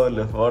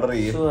 സ്വിഗ്ഗിയിലുണ്ടാവുമല്ലോ, ഓർഡർ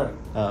ചെയ്യും.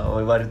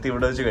 വരുത്തി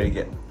ഇവിടെ വെച്ച്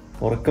കഴിക്കാൻ.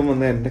 ഉറക്കം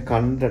വന്ന് എന്റെ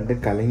കണ്ട്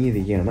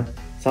കലങ്ങിയിരിക്കുകയാണ്.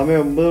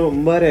 സമയം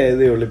 9:30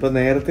 ആയതേ ഉള്ളൂ. ഇപ്പൊ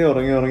നേരത്തെ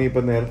ഉറങ്ങി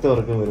ഇപ്പൊ നേരത്തെ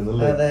ഉറക്കം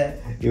വരുന്നല്ലേ?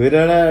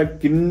 ഇവരാണ്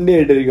കിണ്ടി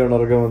ആയിട്ടിരിക്കുകയാണ്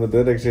ഉറക്കം വന്നിട്ട്.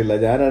 രക്ഷയില്ല.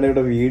 ഞാനാണ്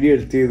ഇവിടെ വീഡിയോ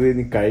എഡിറ്റ് ചെയ്ത്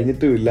ഇനി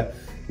കഴിഞ്ഞിട്ടും ഇല്ല.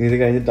 ഇനി ഇത്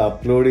കഴിഞ്ഞിട്ട്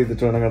അപ്ലോഡ്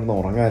ചെയ്തിട്ട് വേണം കിടന്ന്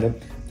ഉറങ്ങാനും.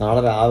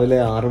 നാളെ രാവിലെ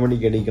 6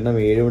 മണിക്ക് എണീക്കണം,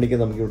 7 മണിക്ക്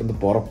നമുക്ക് ഇവിടുന്ന്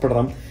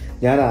പുറപ്പെടണം.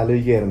 ഞാൻ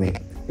ആലോചിക്കായിരുന്നേ,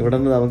 ഇവിടെ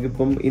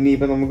നിന്ന്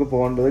ഇനിയിപ്പോൾ നമുക്ക്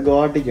പോകേണ്ടത്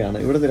ഗുവാഹട്ടിക്കാണ്.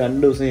 ഇവിടുന്ന്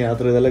 2 ദിവസം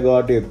യാത്ര ചെയ്താലേ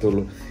ഗുവാഹട്ടി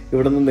എത്തുള്ളൂ.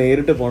 ഇവിടെ നിന്ന്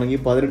നേരിട്ട്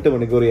പോകണമെങ്കിൽ 18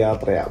 മണിക്കൂർ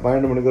യാത്രയാണ്.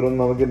 12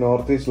 മണിക്കൂറൊന്നും നമുക്ക്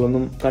നോർത്ത്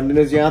ഈസ്റ്റിലൊന്നും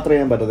കണ്ടിന്യൂസ് യാത്ര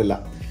ചെയ്യാൻ പറ്റത്തില്ല.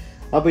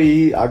 അപ്പൊ ഈ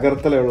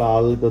അഗർത്തലയുള്ള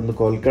ആൾക്കൊന്ന്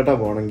കൊൽക്കട്ട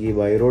പോകണമെങ്കിൽ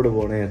ബൈ റോഡ്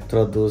പോകണമെങ്കിൽ എത്ര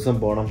ദിവസം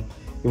പോകണം?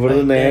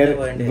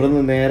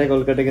 ഇവിടുന്ന് നേരെ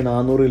കൊൽക്കട്ടയ്ക്ക്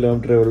 400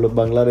 കിലോമീറ്ററേ ഉള്ളൂ.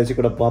 ബംഗ്ലാദേശിൽ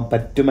കൂടെ പോകാൻ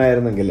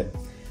പറ്റുമായിരുന്നെങ്കിൽ,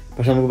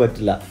 പക്ഷെ നമുക്ക്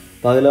പറ്റില്ല.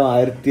 പകലോ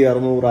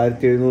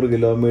 1600-1700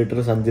 കിലോമീറ്റർ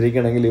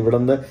സഞ്ചരിക്കണമെങ്കിൽ ഇവിടെ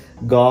നിന്ന്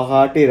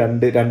ഗുവാഹട്ടി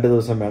 2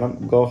 ദിവസം വേണം.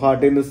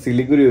 ഗുവാഹട്ടിയിൽ നിന്ന്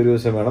സിലിഗുരി 1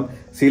 ദിവസം വേണം.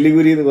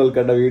 സിലിഗുരിയിൽ നിന്ന്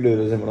കൊൽക്കട്ട വീണ്ടും 1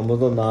 ദിവസം വേണം.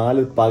 മൊത്തം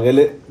 4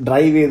 പകല്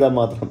ഡ്രൈവ് ചെയ്താൽ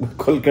മാത്രം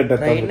കൊൽക്കട്ട.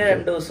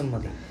 2 ദിവസം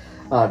മതി.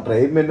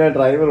 ട്രെയിൻ പിന്നെ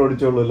ഡ്രൈവർ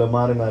ഓടിച്ചോളൂല്ലോ,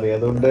 മാറി.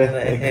 അതുകൊണ്ട്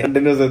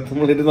കണ്ടിന്യൂസ്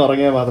എത്തുമ്പോഴേക്കും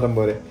ഉറങ്ങിയാൽ മാത്രം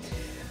പോരെ.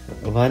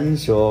 വൻ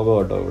ശോകം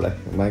കേട്ടോ ഇവിടെ,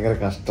 ഭയങ്കര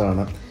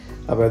കഷ്ടമാണ്.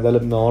 അപ്പോൾ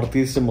എന്തായാലും നോർത്ത്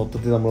ഈസ്റ്റ്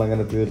മൊത്തത്തിൽ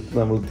നമ്മളങ്ങനെ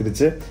നമ്മൾ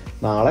തിരിച്ച്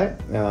നാളെ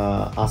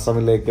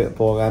അസമിലേക്ക്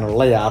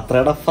പോകാനുള്ള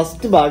യാത്രയുടെ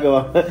ഫസ്റ്റ്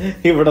ഭാഗമാണ്.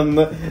 ഇവിടെ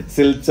നിന്ന്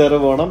സിൽച്ചർ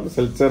പോകണം,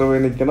 സിൽച്ചർ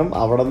പോയി നിൽക്കണം.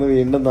 അവിടെ നിന്ന്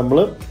വീണ്ടും നമ്മൾ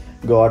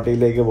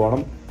ഗുവാഹട്ടിയിലേക്ക്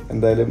പോകണം.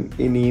 എന്തായാലും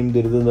ഇനിയും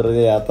ദുരിതം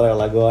നിറഞ്ഞ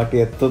യാത്രകളാണ് ഗുവാഹട്ടി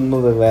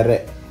എത്തുന്നത് വരെ.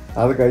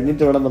 അത്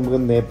കഴിഞ്ഞിട്ട് വേണം നമുക്ക്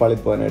നേപ്പാളിൽ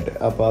പോകാനായിട്ട്.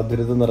 അപ്പോൾ ആ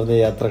ദുരിതം നിറഞ്ഞ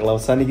യാത്രകൾ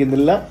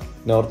അവസാനിക്കുന്നില്ല.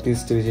 നോർത്ത്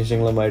ഈസ്റ്റ്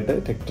വിശേഷങ്ങളുമായിട്ട്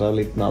ടെക്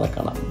ട്രാവലിൽ നാളെ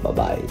കാണാം.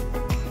 ബൈ.